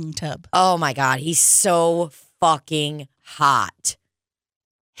bathing tub. Oh my God, he's so fucking hot.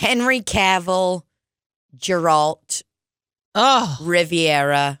 Henry Cavill, Geralt,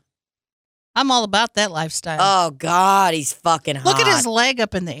 Riviera. I'm all about that lifestyle. Oh God, he's fucking hot. Look at his leg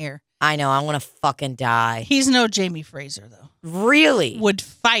up in the air. I know, I want to fucking die. He's no Jamie Fraser, though. Really? Would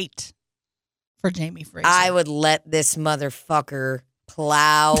fight for Jamie Fraser. I would let this motherfucker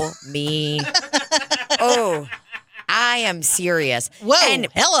plow me. Oh, I am serious. Whoa, and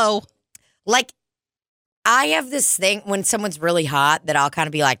hello. Like, I have this thing when someone's really hot that I'll kind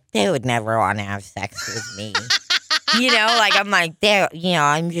of be like, they would never want to have sex with me. I'm like,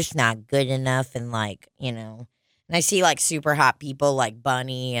 I'm just not good enough. And and I see super hot people like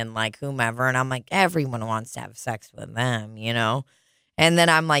Bunny and whomever. And I'm like, everyone wants to have sex with them, And then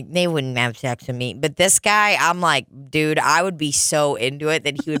I'm like, they wouldn't have sex with me. But this guy, I'm like, dude, I would be so into it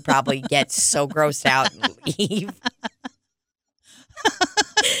that he would probably get so grossed out and leave.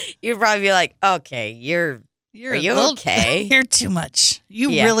 You'd probably be like, okay, are you okay? You're too much. You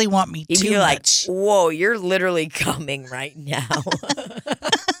really want me You'd too be like, much. whoa, you're literally coming right now.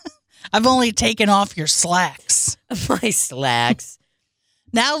 I've only taken off your slacks. My slacks.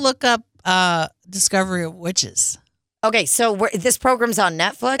 Now look up Discovery of Witches. Okay, so this program's on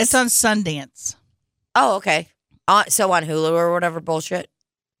Netflix? It's on Sundance. Oh, okay. So on Hulu or whatever bullshit?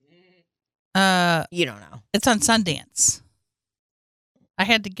 You don't know. It's on Sundance. I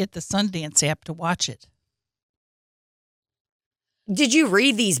had to get the Sundance app to watch it. Did you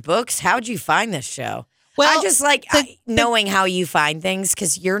read these books? How'd you find this show? Well, I just like knowing how you find things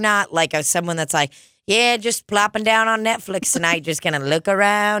because you're not like someone that's like, yeah, just plopping down on Netflix tonight, just gonna look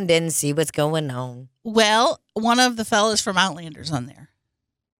around and see what's going on. Well, one of the fellas from Outlander's on there.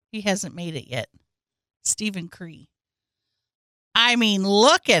 He hasn't made it yet. Stephen Cree. I mean,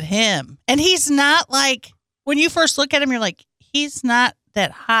 look at him. And he's not like, when you first look at him, you're like, he's not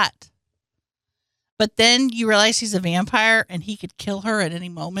that hot. But then you realize he's a vampire and he could kill her at any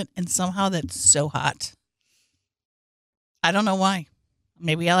moment. And somehow that's so hot. I don't know why.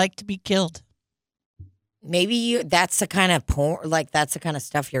 Maybe I like to be killed. Maybe that's the kind of porn, like that's the kind of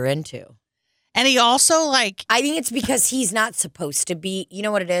stuff you're into. And he also like, I think it's because he's not supposed to be, you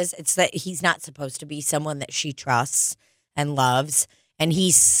know what it is? It's that he's not supposed to be someone that she trusts and loves. And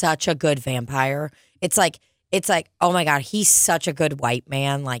he's such a good vampire. It's like, oh my God, he's such a good white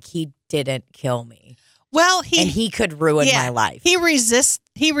man. Like he didn't kill me. well, And he could ruin my life. He resists.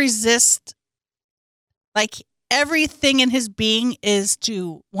 Like everything in his being is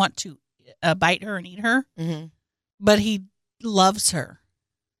to want to bite her and eat her. Mm-hmm. But he loves her.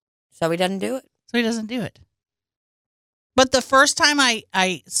 So he doesn't do it. So he doesn't do it. But the first time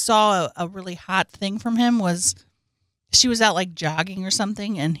I saw a really hot thing from him was she was out like jogging or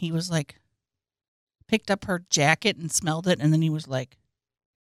something. And he was like, picked up her jacket and smelled it. And then he was like,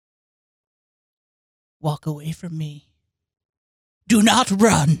 walk away from me. Do not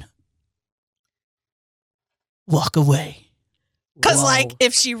run. Walk away. Because, Whoa. like,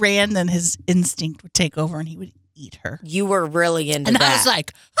 if she ran, then his instinct would take over and he would eat her. You were really into And that. I was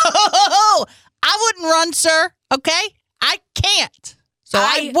like, ho, I wouldn't run, sir. Okay? I can't. So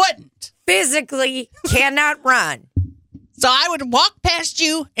I wouldn't. Physically cannot run. So I would walk past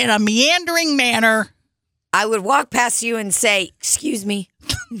you in a meandering manner. I would walk past you and say, excuse me.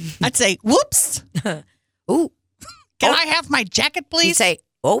 I'd say, whoops. Ooh. Can I have my jacket, please? You say,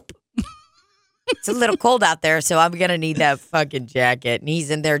 oh. It's a little cold out there, so I'm going to need that fucking jacket. And he's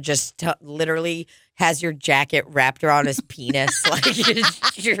in there just literally has your jacket wrapped around his penis, like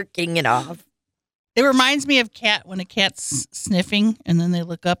just jerking it off. It reminds me of cat when a cat's sniffing and then they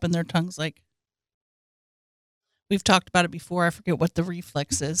look up and their tongue's like, we've talked about it before. I forget what the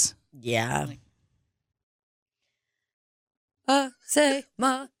reflex is. Yeah. Say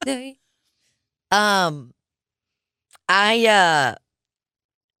my name.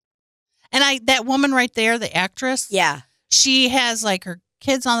 And that woman right there, the actress. Yeah. She has like her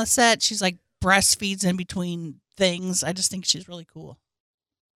kids on the set. She's like breastfeeds in between things. I just think she's really cool.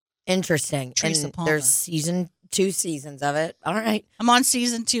 Interesting. Teresa And Palmer. there's 2 seasons of it. All right. I'm on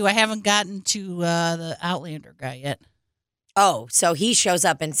season 2. I haven't gotten to the Outlander guy yet. Oh, so he shows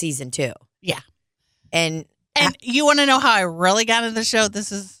up in season 2. Yeah. And You want to know how I really got into the show?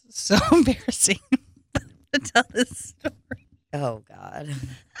 This is so embarrassing to tell this story. oh God.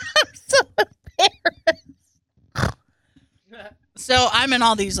 I'm so embarrassed. So I'm in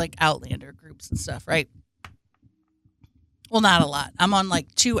all these like Outlander groups and stuff, right? Well, not a lot. I'm on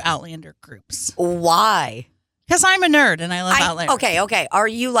like 2 Outlander groups. Why? Because I'm a nerd and I love Outlander. Okay. Are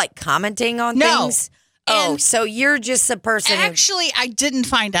you like commenting on No. things? Oh, And so you're just a person who actually, I didn't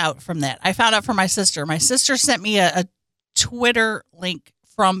find out from that. I found out from my sister. My sister sent me a Twitter link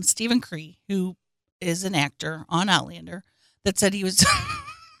from Stephen Cree, who is an actor on Outlander, that said he was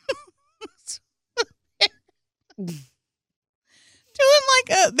doing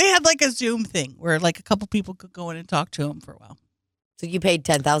like they had like a Zoom thing where like a couple people could go in and talk to him for a while. So you paid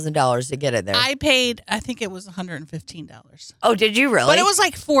 $10,000 to get in there. I paid, I think it was $115. Oh, did you really? But it was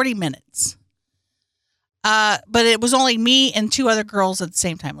like 40 minutes. But it was only me and 2 other girls at the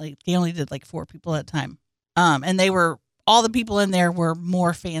same time. Like they only did like 4 people at a time. And they were, all the people in there were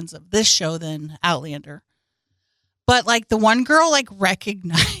more fans of this show than Outlander. But like the one girl like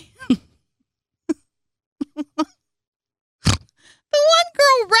recognized the one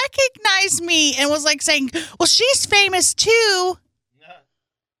girl recognized me and was like saying, well, she's famous too.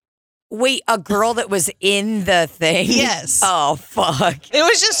 Wait, a girl that was in the thing? Yes. Oh, fuck. It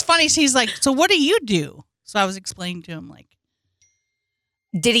was just funny. She's like, so what do you do? So I was explaining to him like,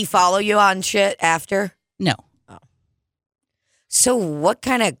 Did he follow you on shit after? no. So what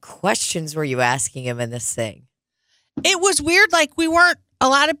kind of questions were you asking him in this thing? It was weird. Like we weren't, a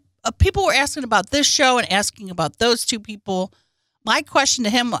lot of people were asking about this show and asking about those 2 people. My question to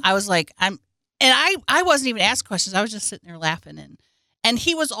him, I was like, I wasn't even asking questions. I was just sitting there laughing. And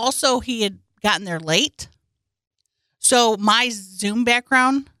he was also, he had gotten there late. So my Zoom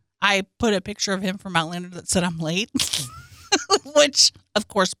background, I put a picture of him from Outlander that said I'm late, which of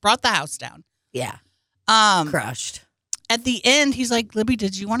course brought the house down. Yeah. Um, Crushed. At the end, he's like, Libby,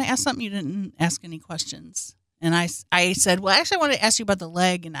 did you want to ask something? You didn't ask any questions. And I said, well, actually, I want to ask you about the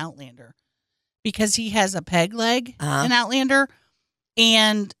leg in Outlander because he has a peg leg in Outlander.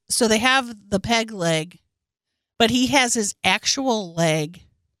 And so they have the peg leg, but he has his actual leg.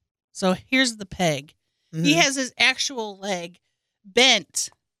 So here's the peg. Mm-hmm. He has his actual leg bent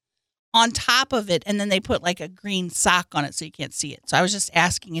on top of it, and then they put like a green sock on it so you can't see it. So I was just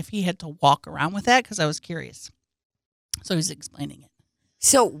asking if he had to walk around with that because I was curious. So he's explaining it.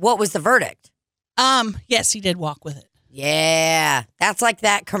 So what was the verdict? Yes, he did walk with it. Yeah, that's like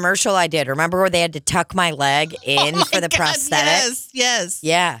that commercial I did. Remember where they had to tuck my leg in for the prosthetic? Yes.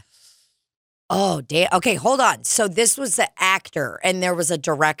 Yeah. Oh, damn. Okay, hold on. So this was the actor, and there was a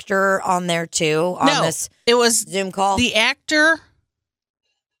director on there too on this it was Zoom call? The actor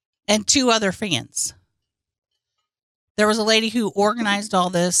and 2 other fans. There was a lady who organized all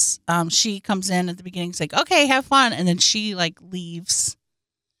this. She comes in at the beginning, it's like, okay, have fun. And then she like leaves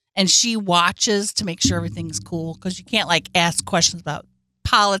and she watches to make sure everything's cool. Cause you can't like ask questions about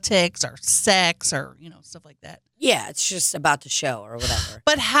politics or sex or, stuff like that. Yeah. It's just about the show or whatever.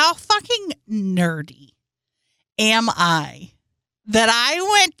 But how fucking nerdy am I that I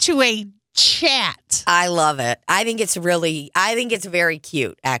went to a chat? I love it. I think it's very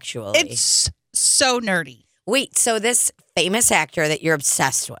cute, actually. It's so nerdy. Wait, so this famous actor that you're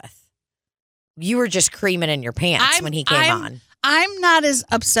obsessed with, you were just creaming in your pants when he came on. I'm not as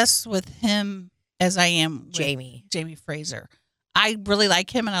obsessed with him as I am with Jamie Fraser. I really like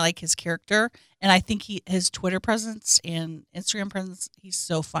him and I like his character. And I think his Twitter presence and Instagram presence, he's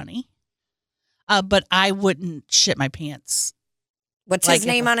so funny. But I wouldn't shit my pants. What's his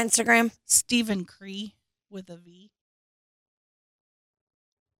name on Instagram? Stephen Cree with a V.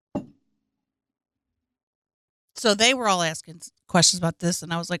 So they were all asking questions about this.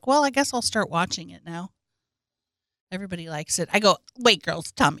 And I was like, well, I guess I'll start watching it now. Everybody likes it. I go, wait,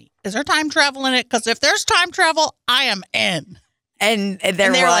 girls, tell me, is there time travel in it? Because if there's time travel, I am in. And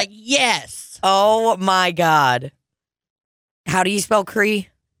they're like, yes. Oh, my God. How do you spell Cree?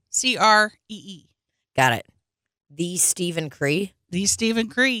 Cree. Got it. The Stephen Cree? The Stephen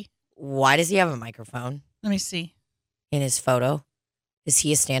Cree. Why does he have a microphone? Let me see. In his photo? Is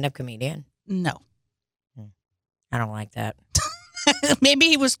he a stand-up comedian? No. I don't like that. Maybe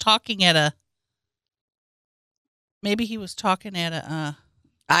he was talking at a...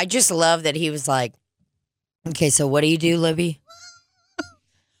 I just love that he was like, okay, so what do you do, Libby?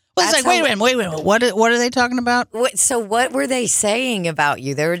 Well, it's like, wait a minute. What are they talking about? So what were they saying about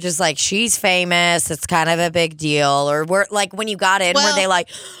you? They were just like, she's famous. It's kind of a big deal. Or were like when you got in, were they like,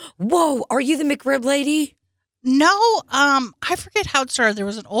 whoa, are you the McRib lady? No, I forget how it started. There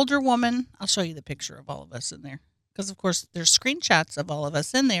was an older woman. I'll show you the picture of all of us in there. Because, of course, there's screenshots of all of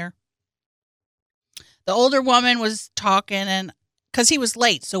us in there. The older woman was talking, and because he was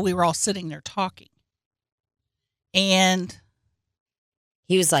late, so we were all sitting there talking. And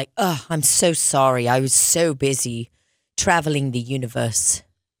he was like, oh, I'm so sorry. I was so busy traveling the universe.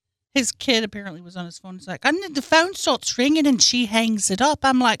 His kid apparently was on his phone. He's like, and the phone starts ringing, and she hangs it up.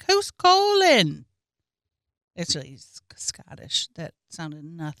 I'm like, who's calling? It's really Scottish. That sounded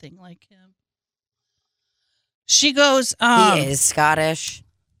nothing like him. She goes, he is Scottish.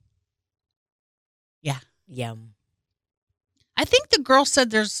 Yeah. Yum. I think the girl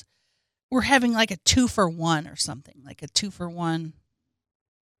said we're having like a 2-for-1 or something. Like a 2-for-1.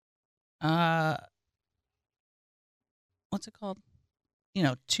 What's it called?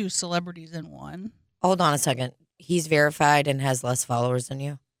 2 celebrities in one. Hold on a second. He's verified and has less followers than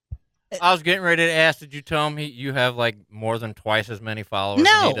you. I was getting ready to ask, did you tell him you have like more than twice as many followers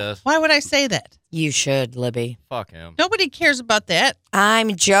than he does? Why would I say that? You should, Libby. Fuck him. Nobody cares about that.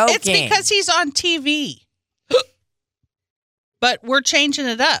 I'm joking. It's because he's on TV. But we're changing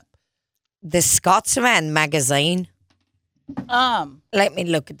it up. The Scotsman magazine. Let me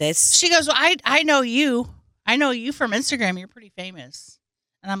look at this. She goes, well, I know you. I know you from Instagram. You're pretty famous.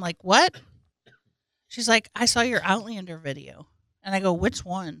 And I'm like, what? She's like, I saw your Outlander video. And I go, which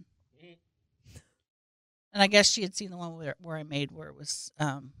one? And I guess she had seen the one where I made where it was,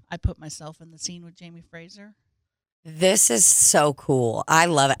 I put myself in the scene with Jamie Fraser. This is so cool. I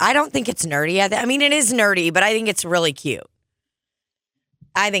love it. I don't think it's nerdy. I mean, it is nerdy, but I think it's really cute.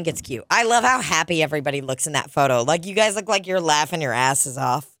 I think it's cute. I love how happy everybody looks in that photo. Like, you guys look like you're laughing your asses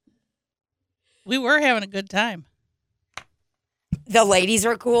off. We were having a good time. The ladies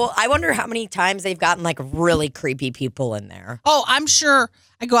are cool. I wonder how many times they've gotten, like, really creepy people in there. Oh, I'm sure.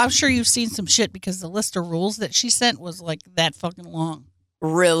 I'm sure you've seen some shit because the list of rules that she sent was, like, that fucking long.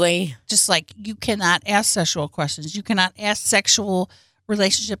 Really? Just like, you cannot ask sexual questions. You cannot ask sexual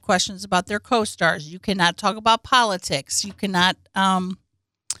relationship questions about their co-stars. You cannot talk about politics. You cannot,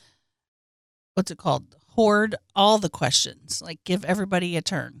 what's it called? hoard all the questions. Like, give everybody a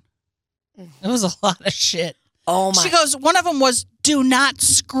turn. It was a lot of shit. Oh my! She goes, one of them was, do not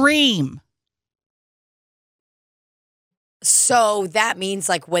scream. So that means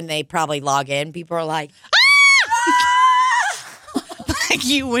like when they probably log in, people are like, Like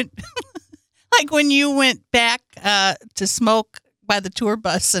you went, like when you went back to smoke by the tour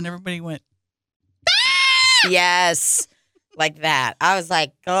bus and everybody went, yes, like that. I was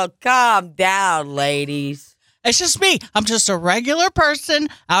like, oh, calm down, ladies. it's just me. I'm just a regular person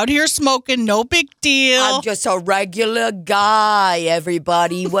out here smoking. No big deal. I'm just a regular guy,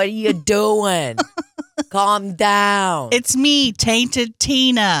 everybody. What are you doing? Calm down. It's me, Tainted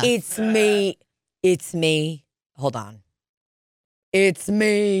Tina. It's me. It's me. Hold on. It's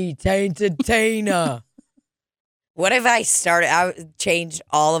me, Tainted Tina. What if I changed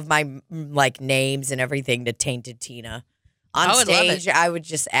all of my like names and everything to Tainted Tina? On I would love stage, I would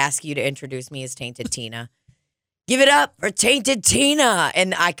just ask you to introduce me as Tainted Tina. Give it up for Tainted Tina.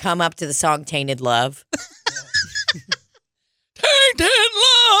 And I come up to the song Tainted Love. Tainted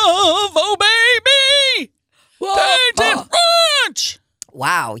love, oh baby. Tainted Ranch.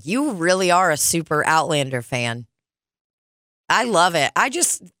 Wow, you really are a super Outlander fan. I love it. I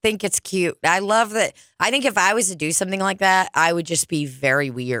just think it's cute. I love that. I think if I was to do something like that, I would just be very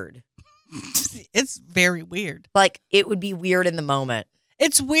weird. It's very weird. Like, it would be weird in the moment.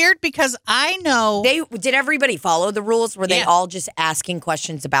 It's weird because I know. Did everybody follow the rules? Were they Yeah. all just asking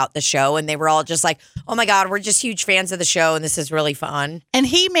questions about the show? And they were all just like, oh my God, we're just huge fans of the show and this is really fun. And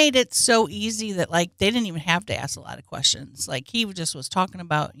he made it so easy that, like, they didn't even have to ask a lot of questions. Like, he just was talking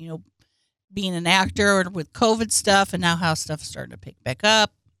about, you know, being an actor or with COVID stuff and now how stuff is starting to pick back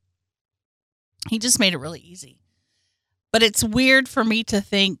up. He just made it really easy. But it's weird for me to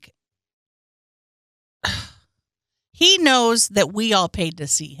think he knows that we all paid to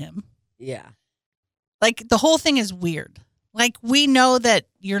see him. Yeah. Like, the whole thing is weird. Like, we know that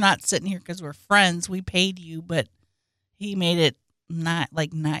you're not sitting here because we're friends. We paid you, but he made it not,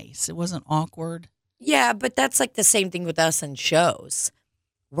 like, nice. It wasn't awkward. Yeah, but that's like the same thing with us in shows.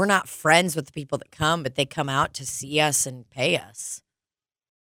 We're not friends with the people that come, but they come out to see us and pay us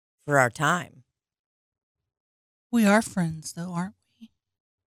for our time. We are friends, though, aren't we?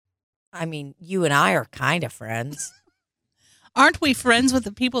 I mean, you and I are kind of friends. Aren't we friends with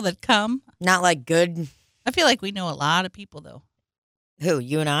the people that come? Not like good. I feel like we know a lot of people, though. Who,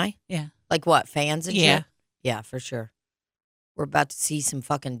 you and I? Yeah. Like what, fans and Yeah. shit? Yeah, for sure. We're about to see some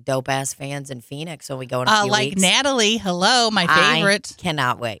fucking dope-ass fans in Phoenix when we go in a few Like weeks. Natalie. Hello, my favorite. I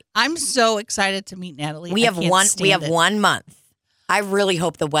cannot wait. I'm so excited to meet Natalie. We I have can't one. stand We have it. 1 month. I really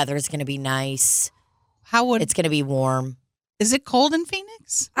hope the weather is going to be nice. How would It's going to be warm. is it cold in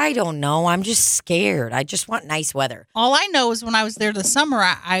Phoenix? I don't know. I'm just scared. I just want nice weather. All I know is when I was there this summer,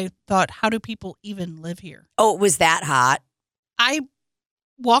 I thought, how do people even live here? Oh, it was that hot? I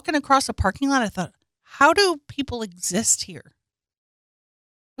walking across a parking lot, I thought, how do people exist here?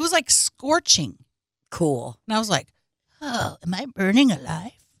 It was like scorching. Cool. And I was like, oh, am I burning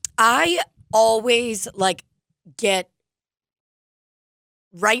alive? I always like get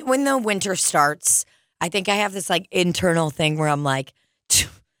right when the winter starts. I think I have this like internal thing where I'm like,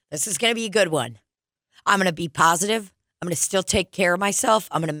 this is going to be a good one. I'm going to be positive. I'm going to still take care of myself.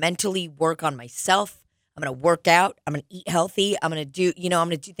 I'm going to mentally work on myself. I'm going to work out. I'm going to eat healthy. I'm going to do, I'm going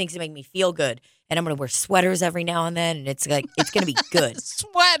to do things that make me feel good. And I'm going to wear sweaters every now and then. And it's like, it's going to be good.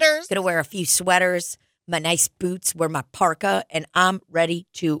 Sweaters. Going to wear a few sweaters, my nice boots, wear my parka, and I'm ready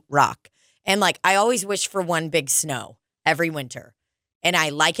to rock. And like, I always wish for one big snow every winter. And I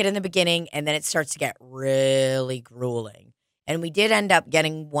like it in the beginning, and then it starts to get really grueling. And we did end up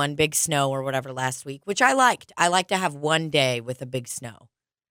getting one big snow or whatever last week, which I liked. I like to have one day with a big snow.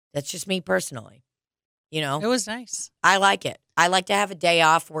 That's just me personally. You know, It was nice. I like it. I like to have a day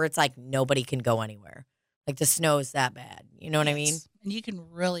off where it's like nobody can go anywhere. Like the snow is that bad. You know what I mean? Yes. And you can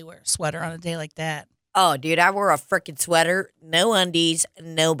really wear a sweater on a day like that. Oh, dude, I wore a freaking sweater, no undies,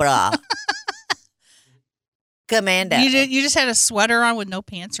 no bra. Commando. You just had a sweater on with no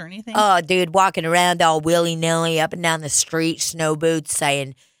pants or anything? Oh, dude, walking around all willy-nilly up and down the street, snow boots,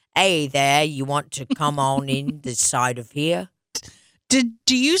 saying, hey there, you want to come on in this side of here?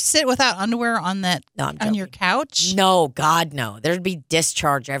 Do you sit without underwear on that No, I'm on your joking. couch? No, God, no. There'd be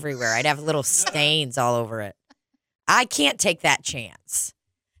discharge everywhere. I'd have little stains all over it. I can't take that chance.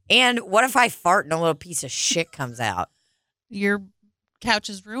 And what if I fart and a little piece of shit comes out? Your couch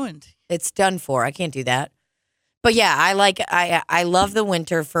is ruined. It's done for. I can't do that. But yeah, I love the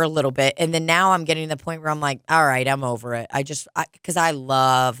winter for a little bit, and then now I'm getting to the point where I'm like, all right, I'm over it. Because I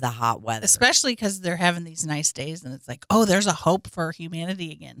love the hot weather. Especially because they're having these nice days and it's like, oh, there's a hope for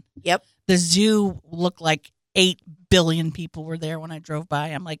humanity again. Yep. The zoo looked like 8 billion people were there when I drove by.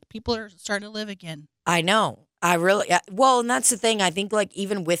 I'm like, people are starting to live again. I know. Well, and that's the thing. I think like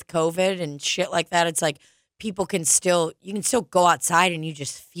even with COVID and shit like that, it's like you can still go outside and you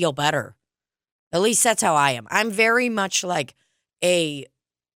just feel better. At least that's how I am. I'm very much like a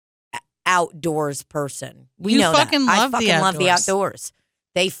outdoors person. We know that. I fucking love the outdoors.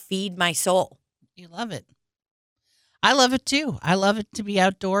 They feed my soul. You love it. I love it too. I love it to be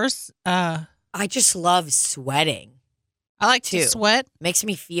outdoors. I just love sweating. I like to sweat. Makes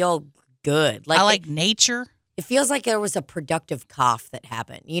me feel good. I like nature. It feels like there was a productive cough that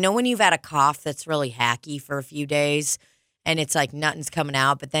happened. You know when you've had a cough that's really hacky for a few days and it's like nothing's coming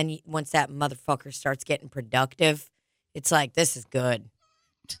out, but then once that motherfucker starts getting productive, it's like, this is good.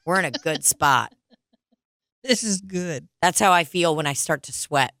 We're in a good spot. This is good. That's how I feel when I start to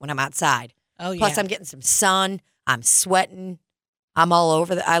sweat when I'm outside. Oh, yeah. Plus, I'm getting some sun. I'm sweating. I'm all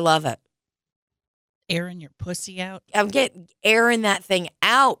over I love it. Airing your pussy out. I'm airing that thing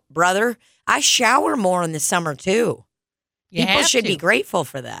out, brother. I shower more in the summer, too. People should be grateful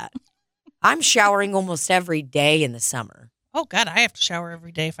for that. I'm showering almost every day in the summer. Oh, God, I have to shower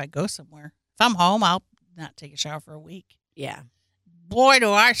every day if I go somewhere. If I'm home, I'll not take a shower for a week. Yeah. Boy,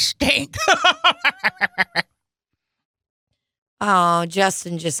 do I stink. Oh,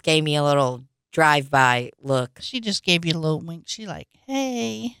 Justin just gave me a little drive-by look. She just gave you a little wink. She like,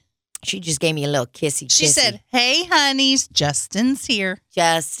 hey. She just gave me a little kissy. She said, hey, honeys, Justin's here.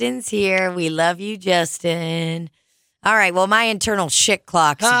 Justin's here. We love you, Justin. All right, well, my internal shit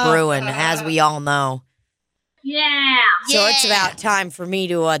clock's brewing, as we all know. Yeah. So it's about time for me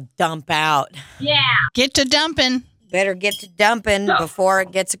to dump out. Yeah. Get to dumping. Better get to dumping before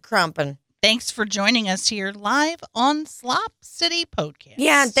it gets a crumping. Thanks for joining us here live on Slop City Podcast.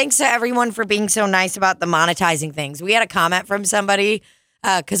 Yeah, and thanks to everyone for being so nice about the monetizing things. We had a comment from somebody,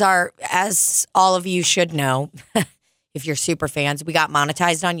 because as all of you should know, if you're super fans, we got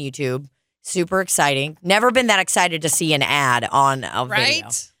monetized on YouTube. Super exciting. Never been that excited to see an ad on a video.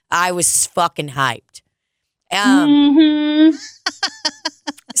 I was fucking hyped.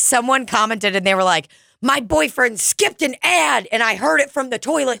 Someone commented and they were like, my boyfriend skipped an ad and I heard it from the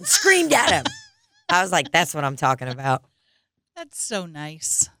toilet and screamed at him. I was like, that's what I'm talking about. That's so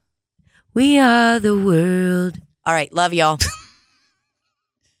nice. We are the world. All right. Love y'all.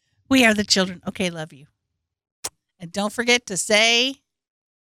 We are the children. Okay. Love you. And don't forget to say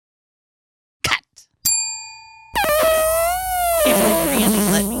cut. Randy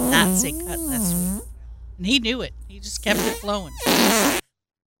let me not say cut last week. And he knew it. He just kept it flowing.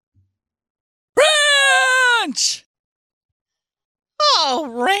 Ranch! Oh,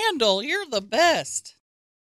 Randall, you're the best.